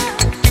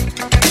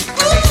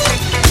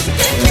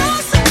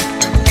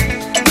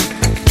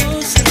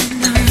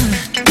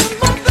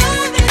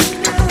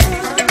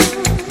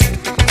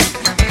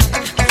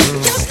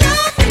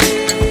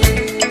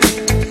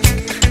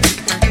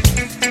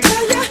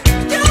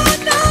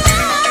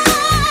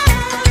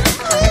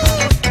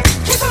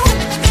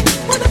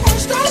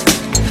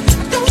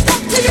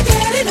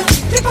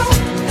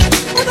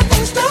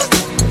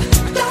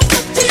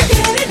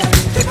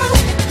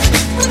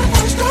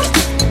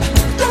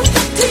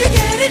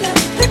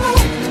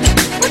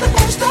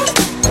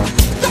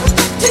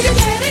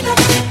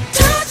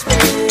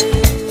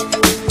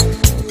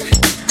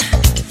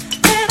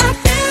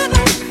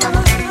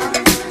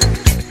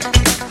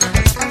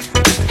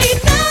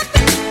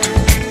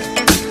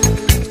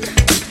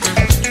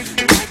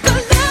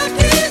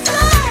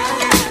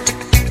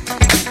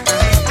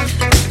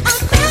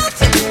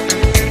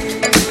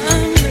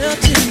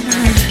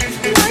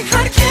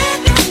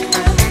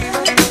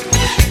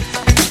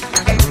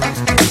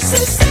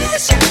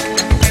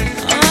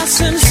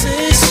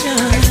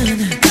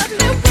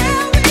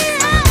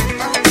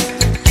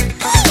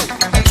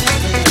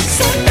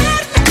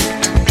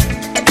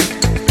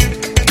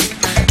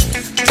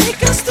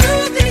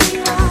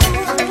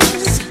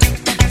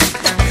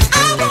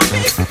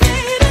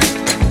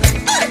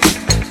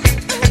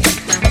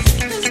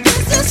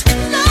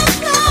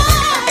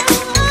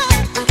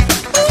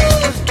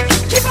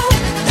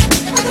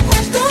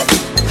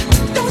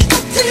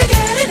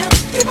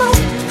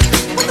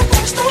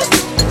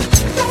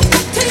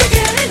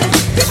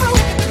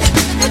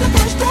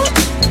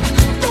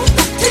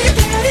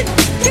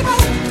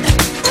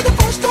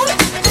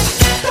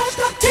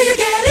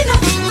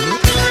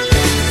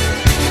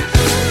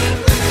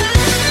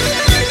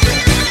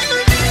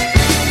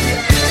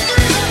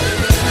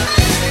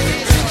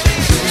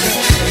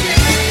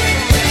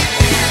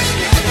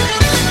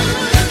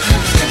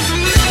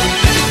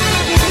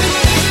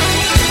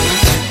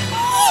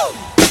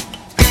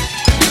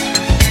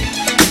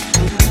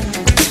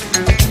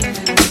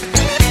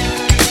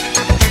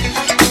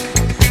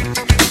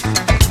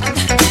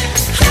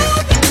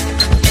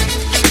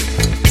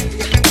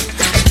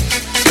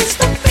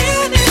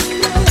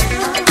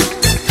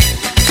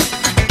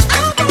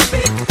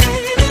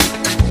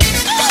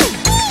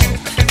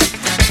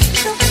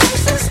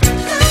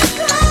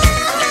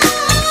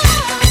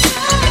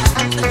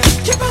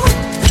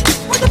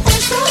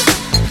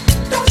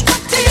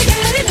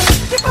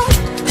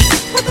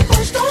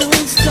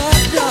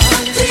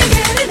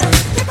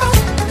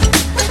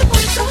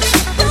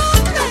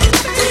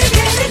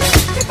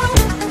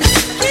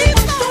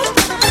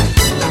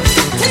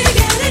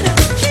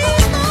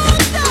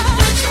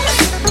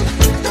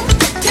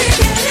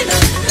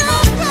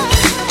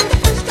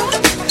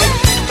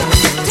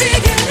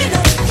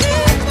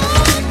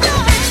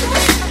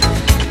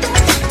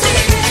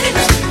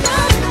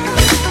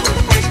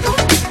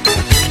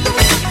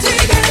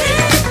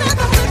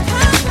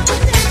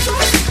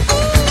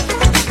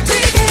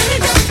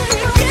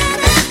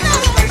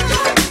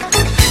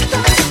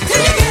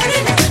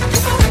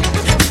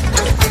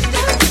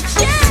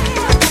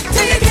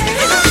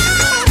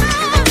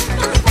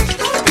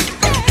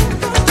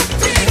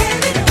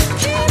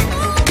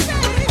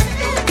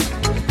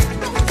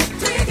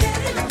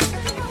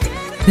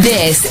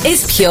 This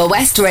is Pure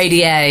West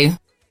Radio.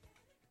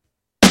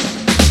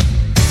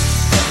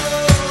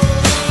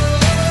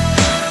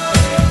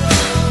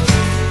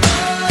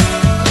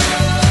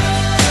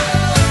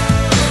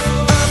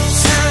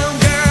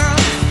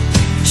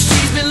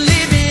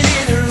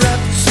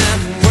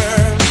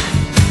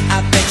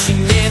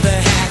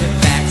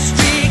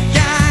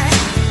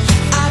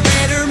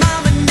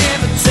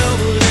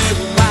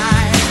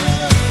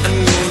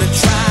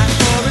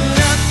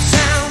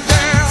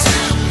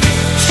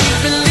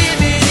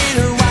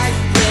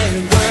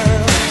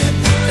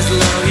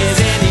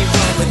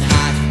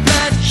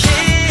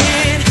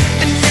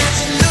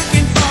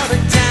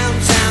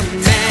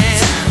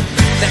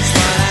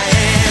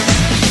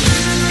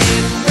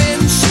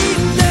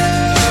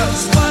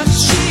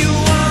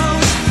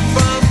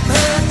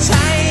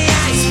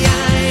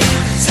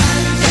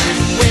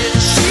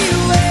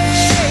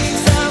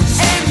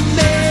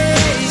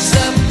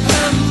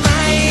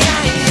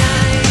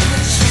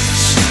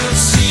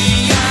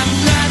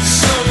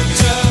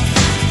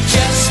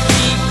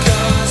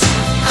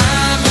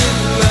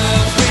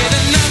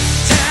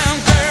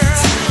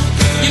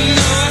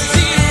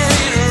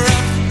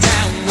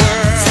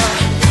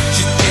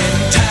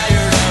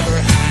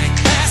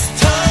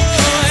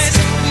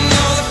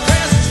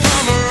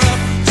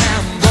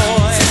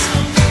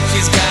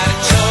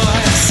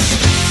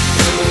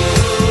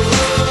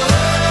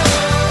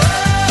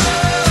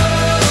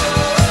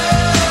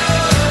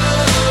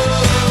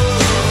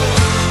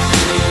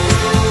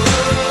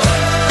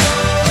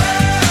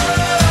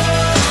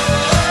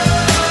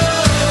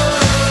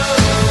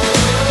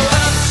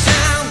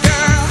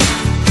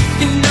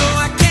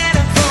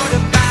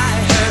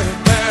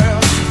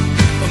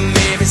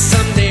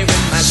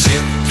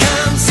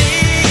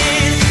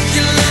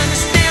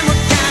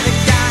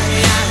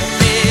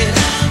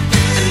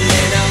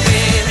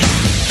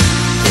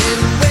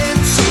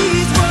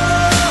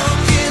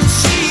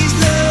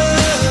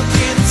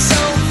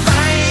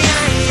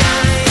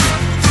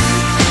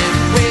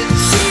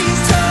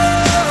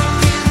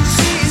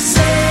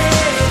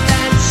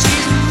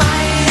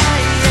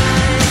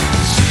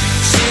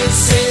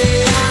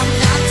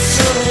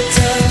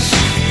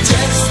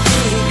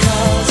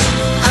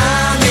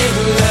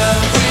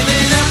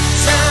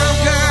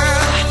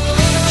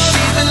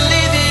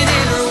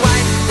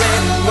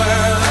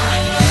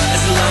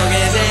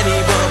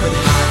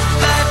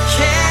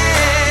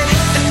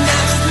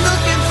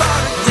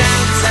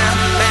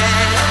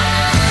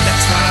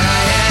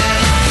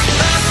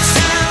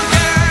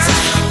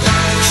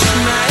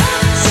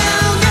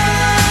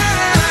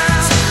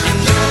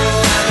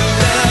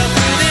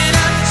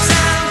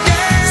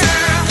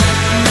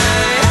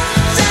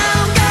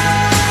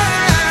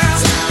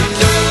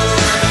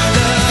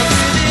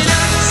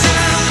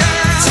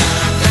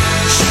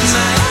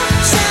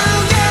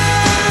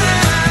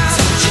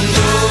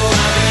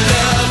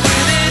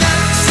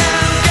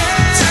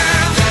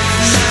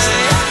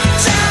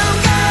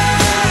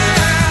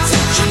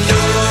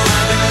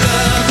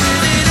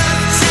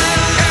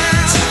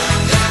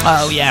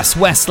 Oh yes,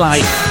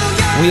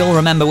 Westlife. We all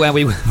remember where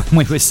we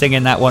were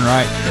singing that one,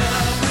 right?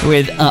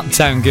 With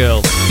Uptown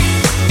Girl.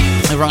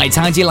 Right,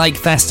 how do you like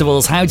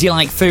festivals? How do you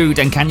like food?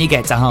 And can you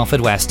get to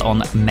Haverfordwest on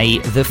May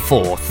the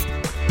 4th?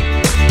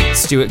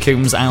 Stuart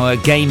Coombs, our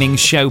gaming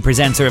show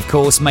presenter, of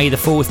course. May the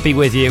 4th be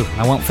with you.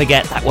 I won't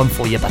forget that one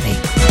for you, buddy.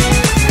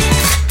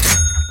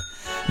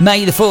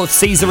 May the 4th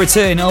sees the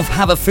return of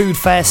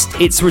Haverfoodfest.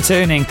 It's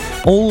returning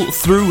all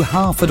through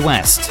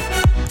Haverfordwest.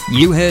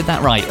 You heard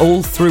that right,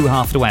 all through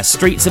Haverfordwest.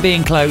 Streets are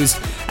being closed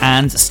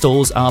and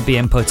stalls are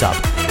being put up.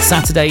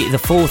 Saturday, the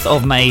 4th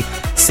of May,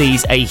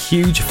 sees a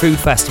huge food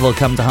festival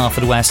come to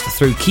Haverfordwest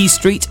through Quay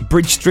Street,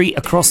 Bridge Street,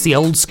 across the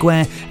Old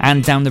Square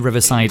and down the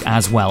Riverside,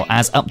 as well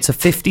as up to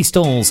 50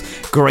 stalls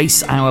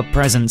grace our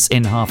presence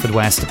in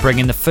Haverfordwest,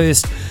 bringing the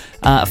first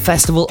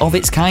festival of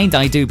its kind,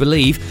 I do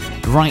believe,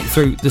 right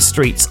through the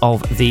streets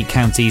of the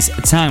county's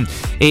town.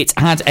 It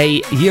had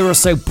a year or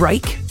so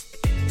break,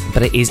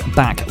 but it is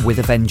back with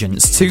a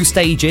vengeance. 2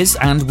 stages,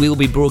 and we'll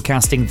be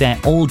broadcasting there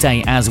all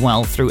day as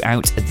well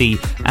throughout the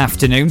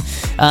afternoon.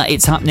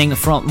 It's happening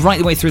from right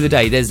the way through the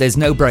day. There's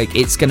no break.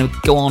 It's going to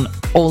go on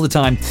all the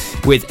time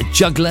with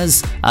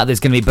jugglers. There's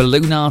going to be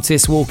balloon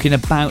artists walking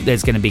about.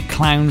 There's going to be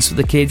clowns for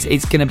the kids.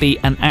 It's going to be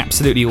an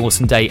absolutely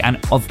awesome day, and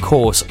of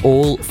course,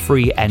 all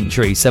free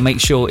entry. So make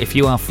sure, if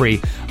you are free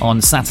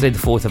on Saturday the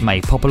 4th of May,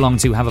 pop along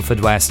to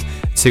Haverfordwest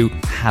to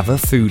have a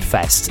food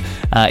fest.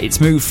 It's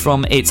moved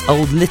from its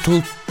old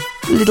little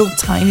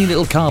tiny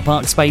little car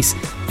park space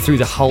through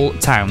the whole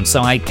town,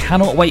 so I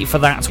cannot wait for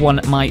that one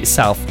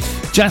myself.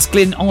 Jazz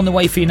Glynn on the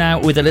way for you now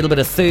with a little bit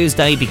of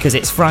Thursday because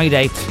it's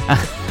Friday,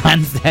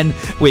 and then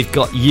we've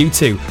got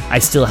U2. I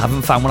still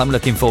haven't found what I'm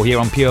looking for here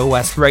on Pure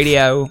West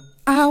Radio.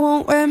 I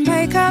won't wear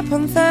makeup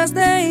on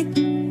Thursday.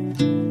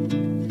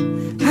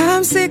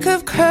 I'm sick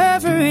of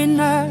covering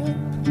up.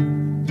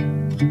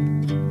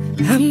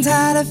 I'm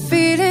tired of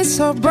feeling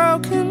so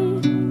broken.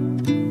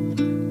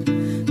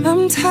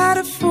 I'm tired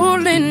of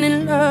falling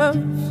in love.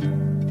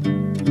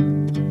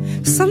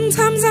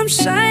 Sometimes I'm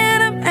shy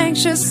and I'm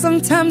anxious.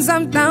 Sometimes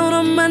I'm down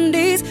on my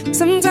knees.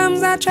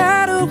 Sometimes I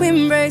try to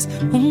embrace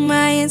all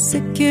my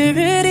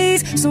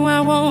insecurities, so I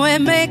won't wear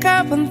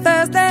makeup on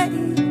Thursday.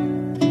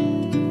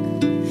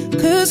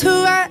 'Cause who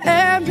I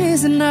am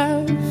is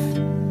enough.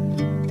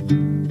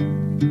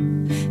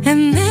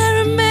 And there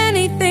are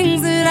many things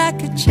that I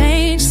could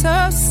change so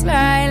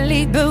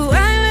slightly, but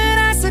why would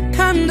I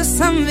succumb to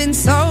something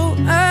so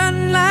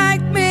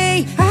unlike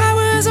me? I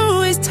was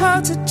always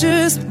taught to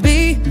just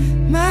be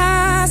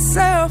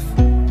myself.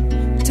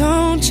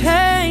 Don't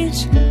change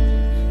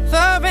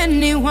for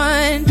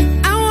anyone.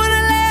 I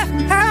wanna laugh,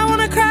 I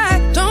wanna cry.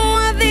 Don't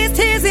want these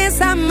tears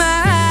inside my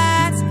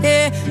eyes,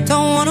 yeah.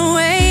 Don't wanna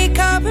wake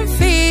up and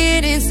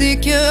feel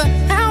insecure.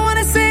 I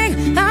wanna sing,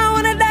 I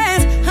wanna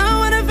dance, I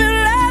wanna feel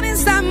love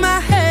inside my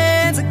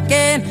hands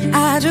again.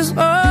 I just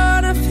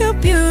wanna feel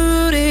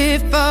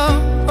beautiful.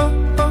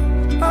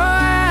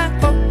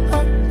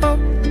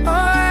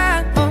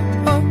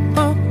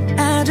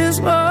 I just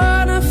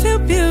wanna feel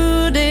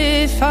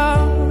beautiful.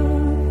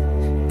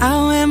 I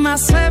wear my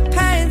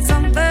sweatpants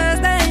on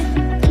Thursday,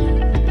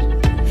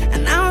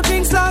 and I'll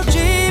drink slow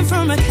gin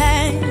from a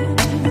can.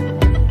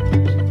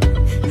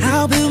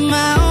 I'll build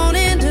my own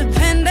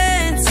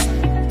independence.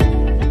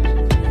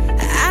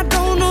 I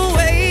don't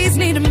always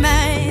need a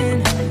man.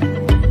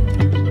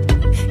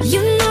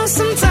 You know,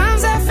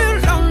 sometimes I feel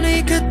lonely,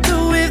 could do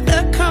with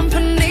the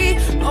company.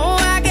 Oh,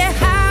 I get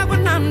high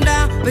when I'm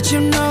down, but you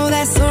know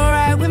that's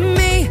alright with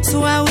me. So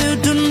I will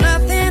do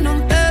nothing on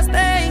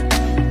Thursday.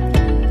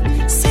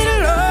 Sit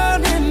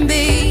alone and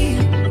be.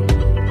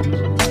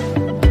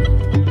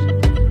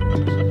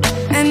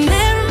 And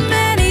there are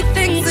many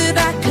things that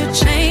I could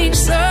change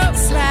so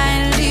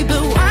slightly,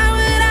 but why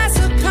would I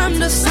succumb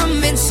to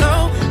something so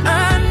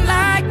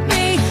unlike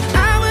me?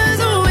 I was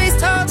always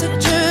taught to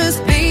just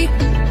be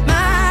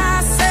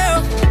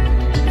myself.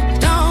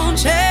 Don't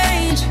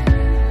change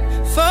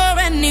for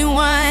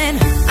anyone.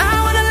 I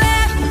wanna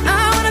laugh,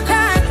 I wanna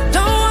cry.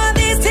 Don't want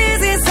these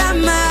tears inside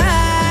my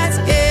eyes,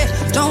 yeah.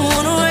 Don't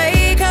wanna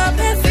wake up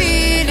and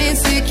feel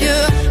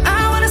insecure. I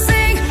wanna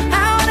sing,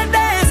 I wanna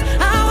dance,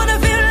 I wanna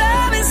feel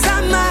love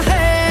inside my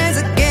hands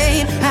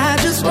again. I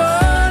just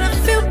wanna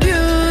feel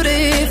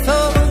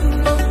beautiful.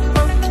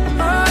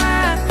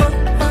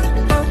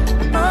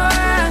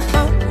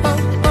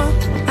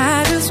 I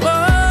just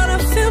wanna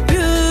feel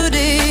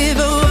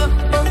beautiful.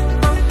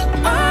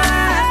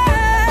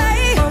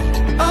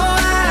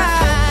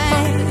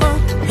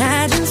 I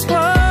just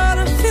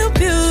wanna feel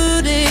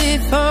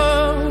beautiful.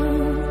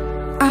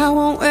 I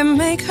won't wear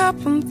makeup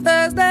on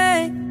Thursday,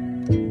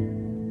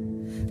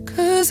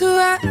 'cause who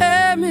I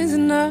am is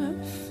enough.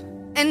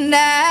 And I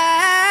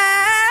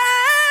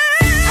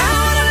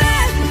wanna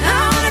laugh, I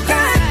wanna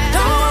cry.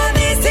 Don't want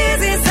these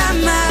tears inside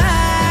my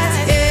eyes,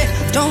 yeah.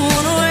 Don't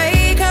wanna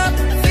wake up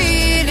and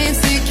feel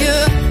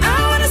insecure. I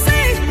wanna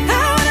sing,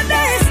 I wanna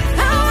dance,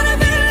 I wanna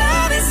feel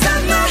love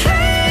inside my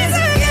hands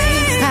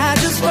again. I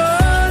just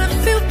wanna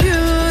feel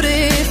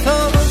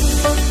beautiful.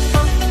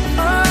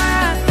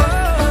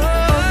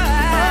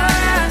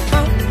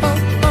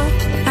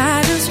 I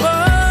just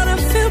wanna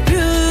feel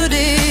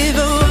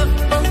beautiful.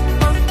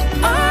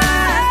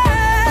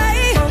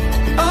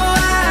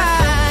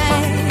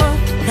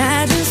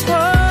 I just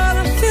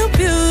wanna feel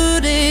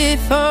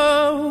beautiful.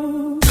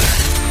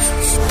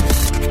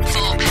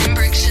 For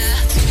Pembrokeshire,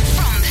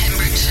 from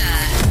Pembrokeshire.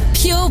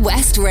 Pure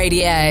West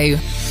Radio.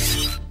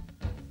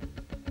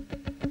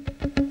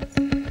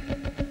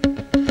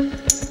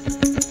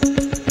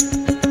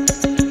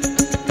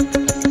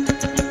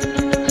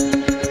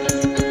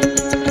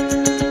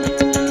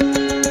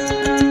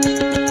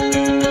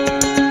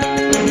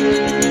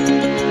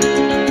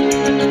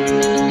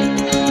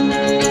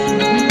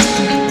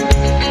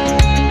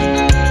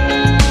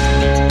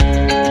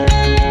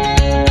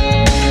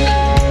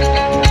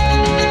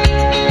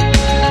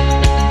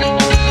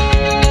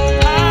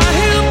 I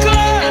have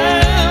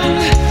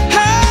climbed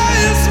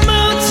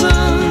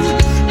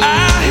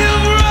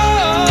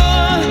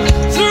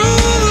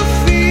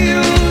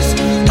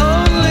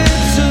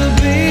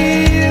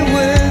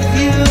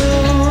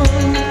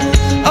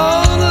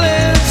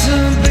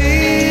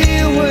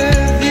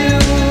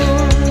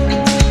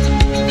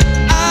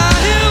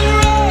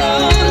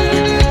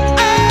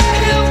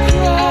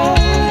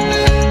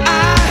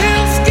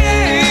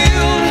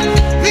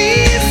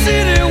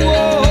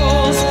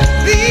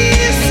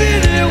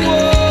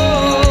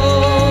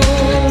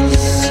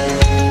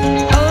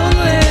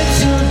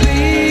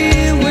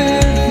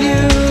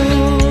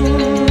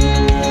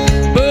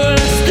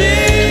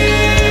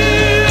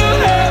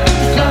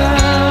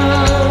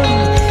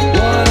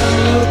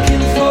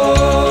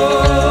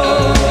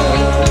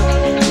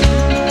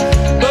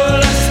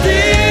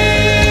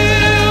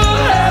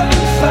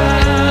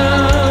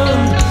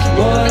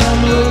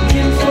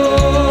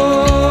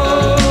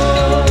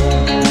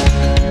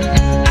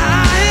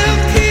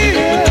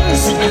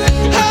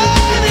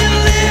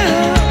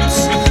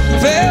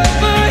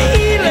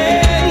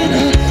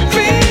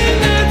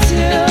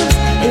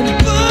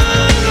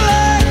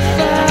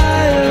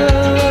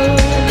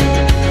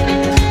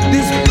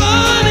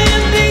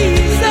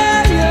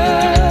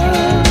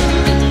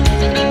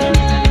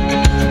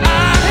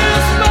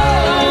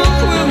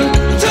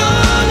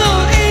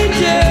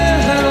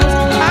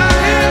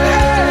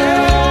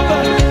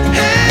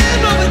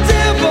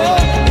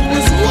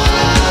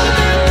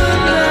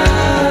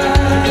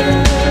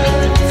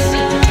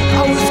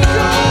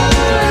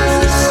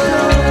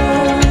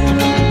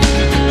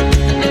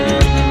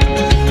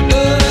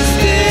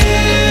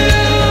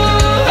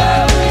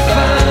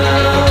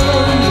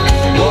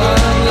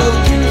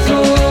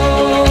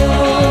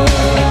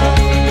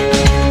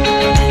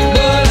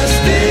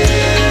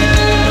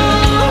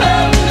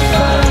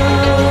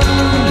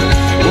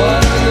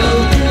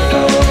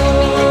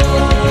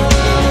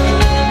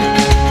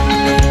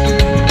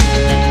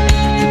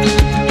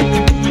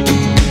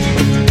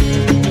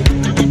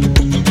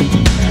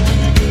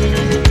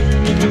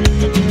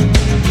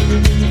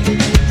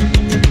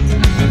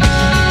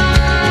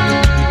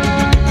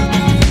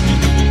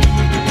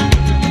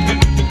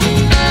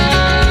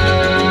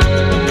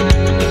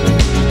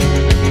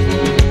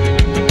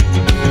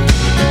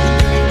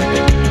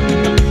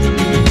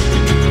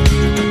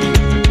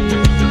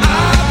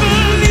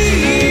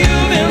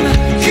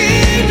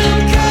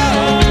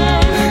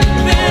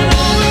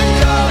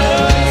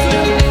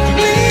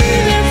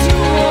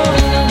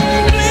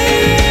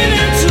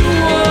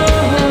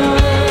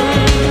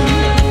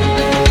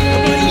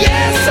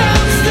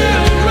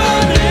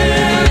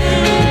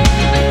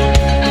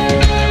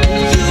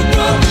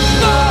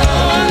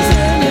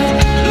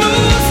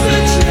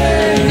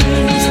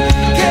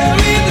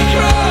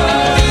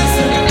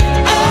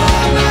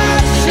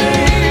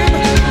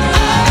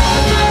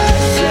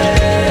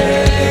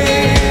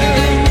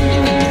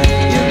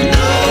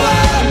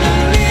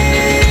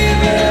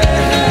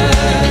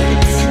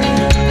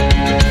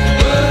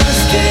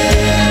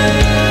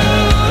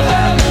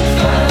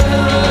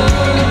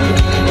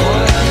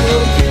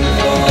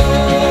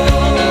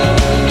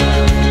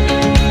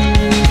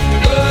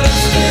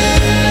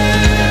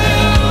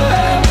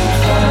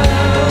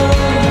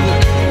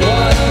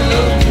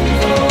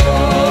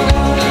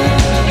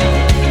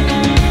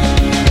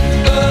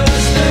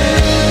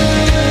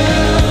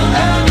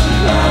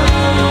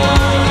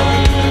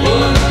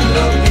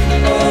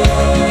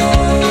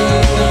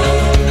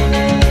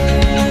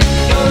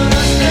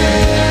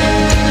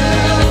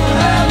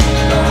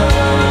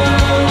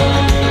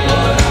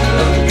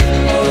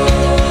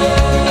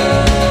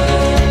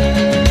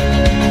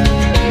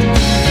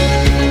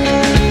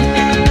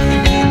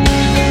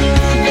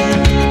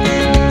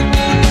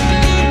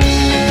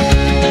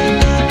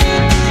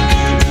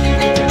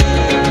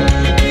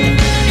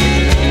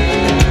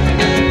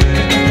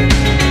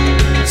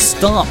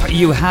top,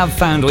 you have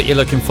found what you're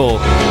looking for.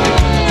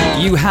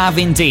 You have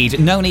indeed.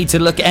 No need to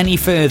look any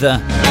further.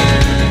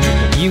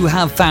 You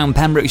have found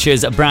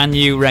Pembrokeshire's brand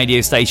new radio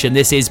station.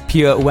 This is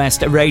Pure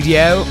West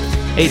Radio.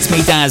 It's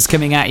me, Daz,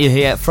 coming at you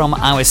here from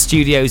our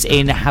studios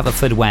in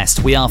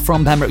Haverfordwest. We are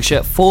from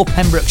Pembrokeshire for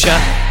Pembrokeshire.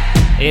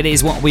 It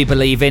is what we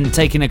believe in.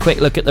 Taking a quick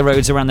look at the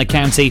roads around the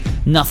county.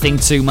 Nothing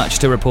too much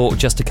to report,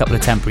 just a couple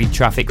of temporary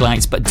traffic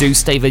lights, but do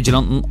stay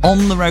vigilant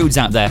on the roads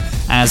out there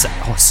as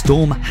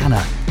Storm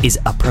Hannah is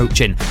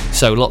approaching.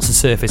 So lots of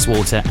surface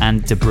water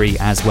and debris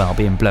as well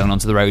being blown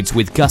onto the roads,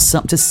 with gusts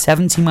up to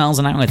 70 miles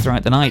an hour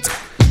throughout the night.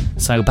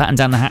 So batten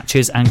down the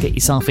hatches and get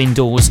yourself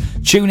indoors.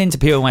 Tune into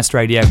Pure West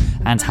Radio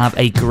and have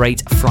a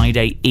great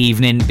Friday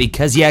evening,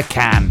 because you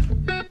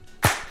can.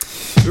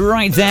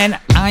 Right then,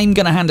 I'm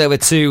going to hand over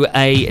to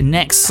a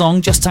next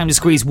song. Just time to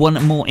squeeze one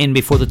more in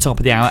before the top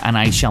of the hour, and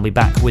I shall be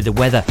back with the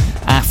weather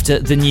after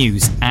the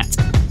news at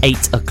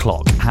 8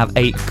 o'clock. Have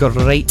a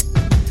great...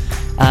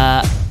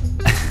 I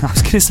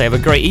was going to say have a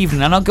great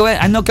evening. I'm not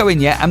going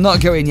yet.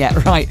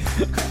 Right.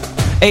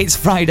 It's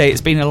Friday.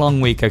 It's been a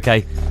long week,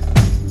 okay?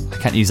 I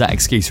can't use that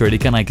excuse really,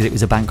 can I? Because it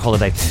was a bank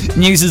holiday.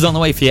 News is on the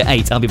way for you at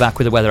 8. I'll be back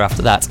with the weather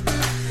after that.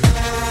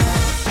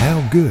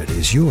 How good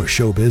is your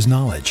showbiz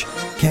knowledge?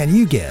 Can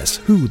you guess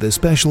who the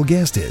special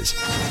guest is?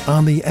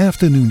 On the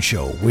afternoon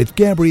show with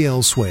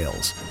Gabrielle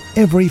Swales,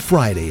 every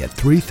Friday at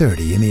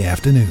 3:30 in the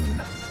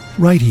afternoon.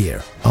 Right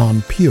here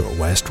on Pure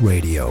West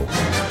Radio.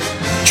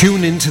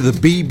 Tune in to the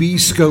BB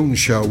Scone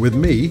Show with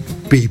me,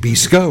 BB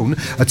Scone,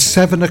 at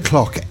 7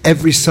 o'clock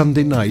every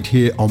Sunday night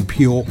here on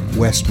Pure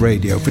West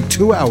Radio for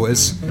 2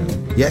 hours.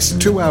 Yes,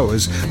 2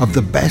 hours of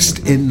the best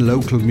in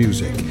local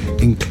music,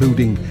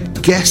 including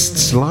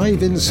guests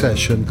live in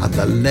session and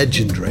the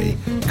legendary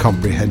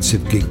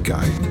Comprehensive Gig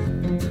Guide.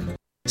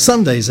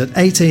 Sundays at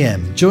 8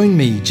 a.m, join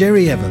me,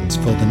 Jerry Evans,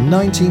 for the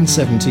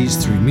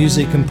 1970s through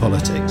music and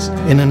politics.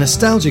 In a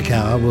nostalgic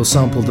hour, we'll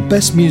sample the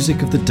best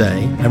music of the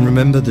day and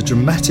remember the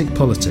dramatic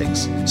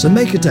politics. So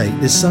make a date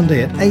this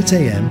Sunday at 8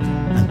 a.m,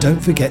 and don't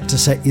forget to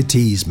set your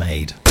teas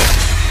made.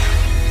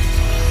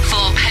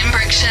 For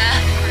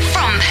Pembrokeshire,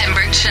 from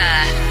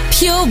Pembrokeshire,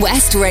 Pure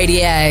West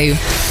Radio.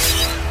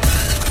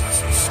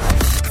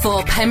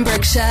 For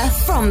Pembrokeshire,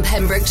 from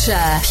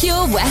Pembrokeshire,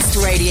 Pure West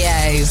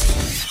Radio.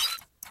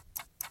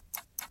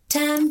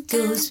 Time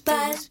goes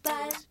by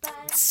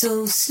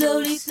so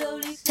slowly.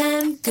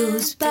 Time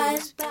goes by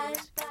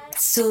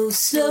so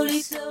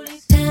slowly.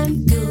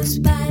 Time goes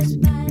by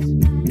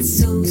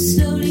so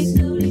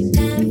slowly.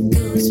 Time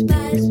goes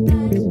by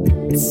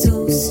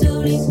so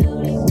slowly.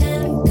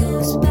 Time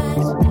goes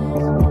by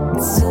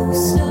so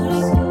slowly.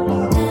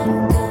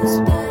 Time goes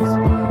by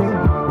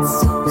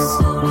so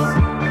slowly.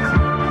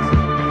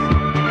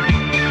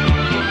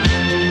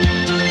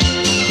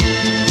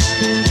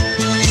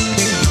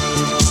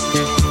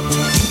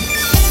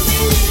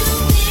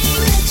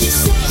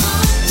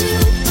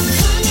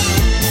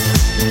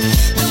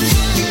 I'm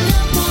hanging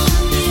up on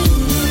you,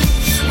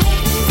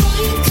 waiting for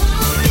you to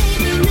come,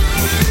 baby,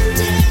 night and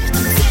day.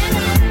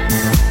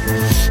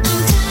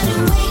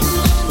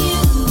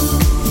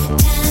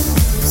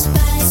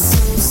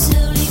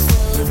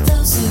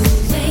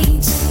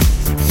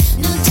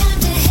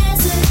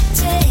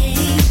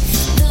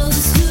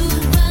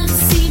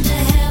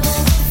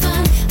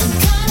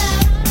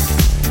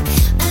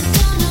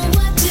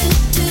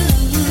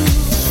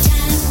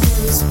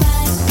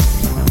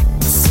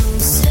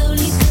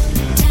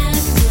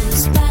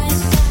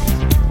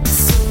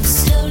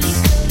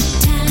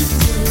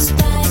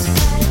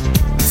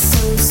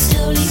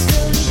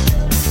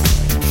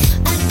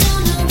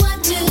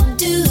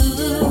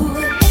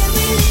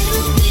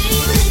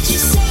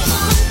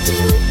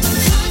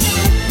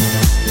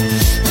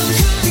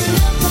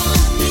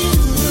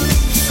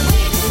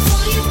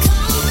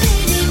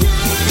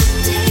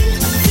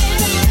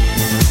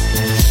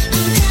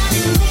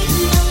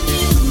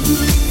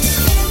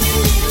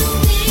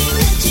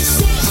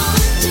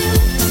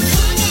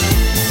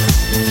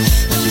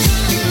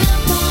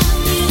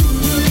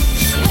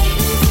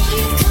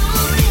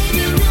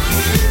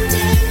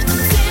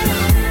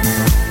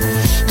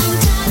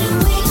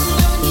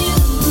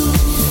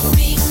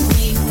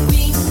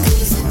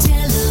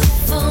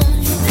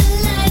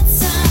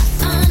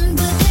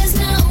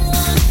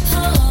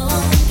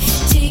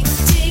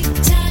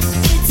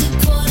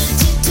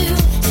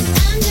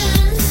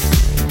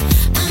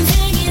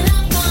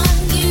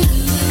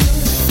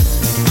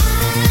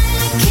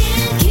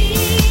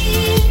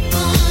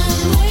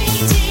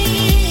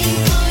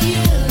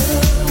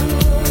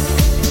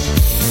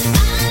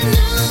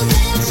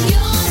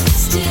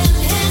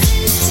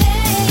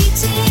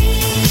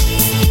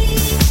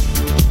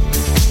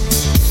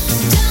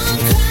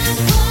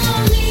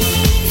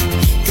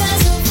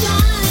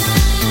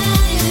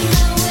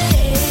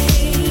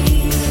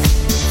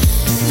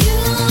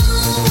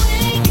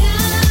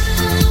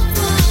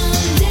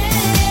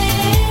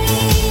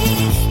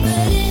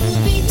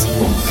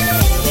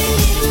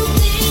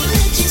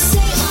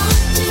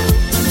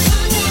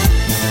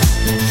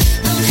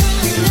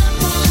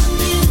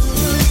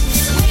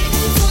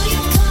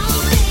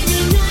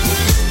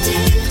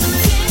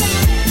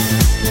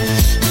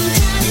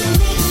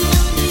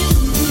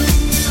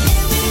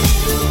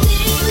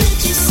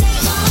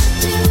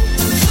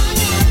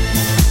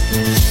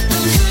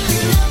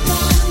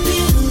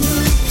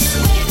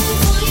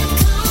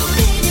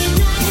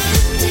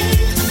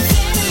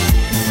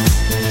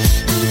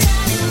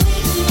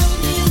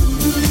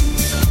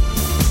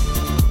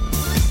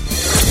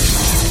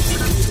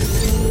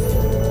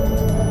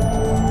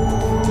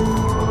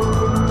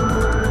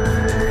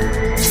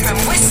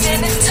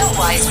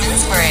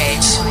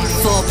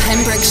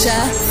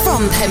 Pembrokeshire,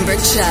 from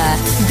Pembrokeshire.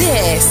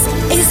 This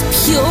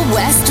is Pure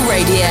West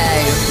Radio.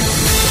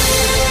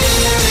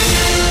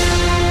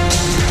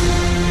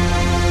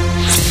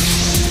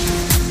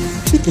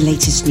 With the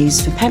latest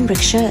news for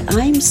Pembrokeshire,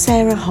 I'm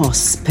Sarah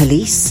Hoss.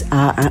 Police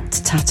are at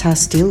Tata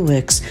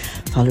Steelworks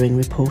following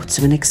reports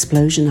of an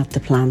explosion at the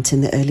plant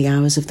in the early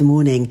hours of the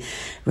morning.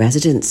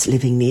 Residents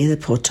living near the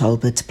Port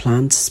Talbot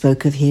plant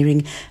spoke of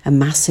hearing a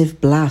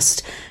massive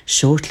blast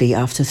shortly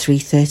after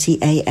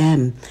 3:30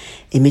 a.m.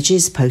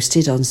 Images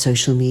posted on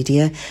social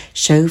media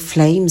show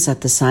flames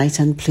at the site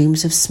and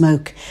plumes of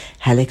smoke.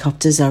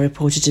 Helicopters are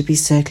reported to be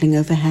circling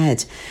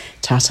overhead.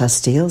 Tata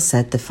Steel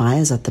said the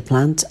fires at the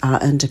plant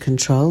are under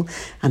control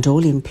and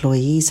all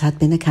employees had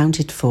been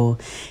accounted for.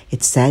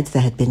 It said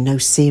there had been no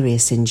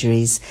serious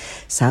injuries.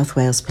 South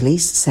Wales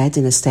Police said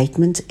in a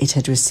statement it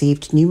had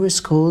received numerous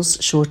calls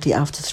shortly after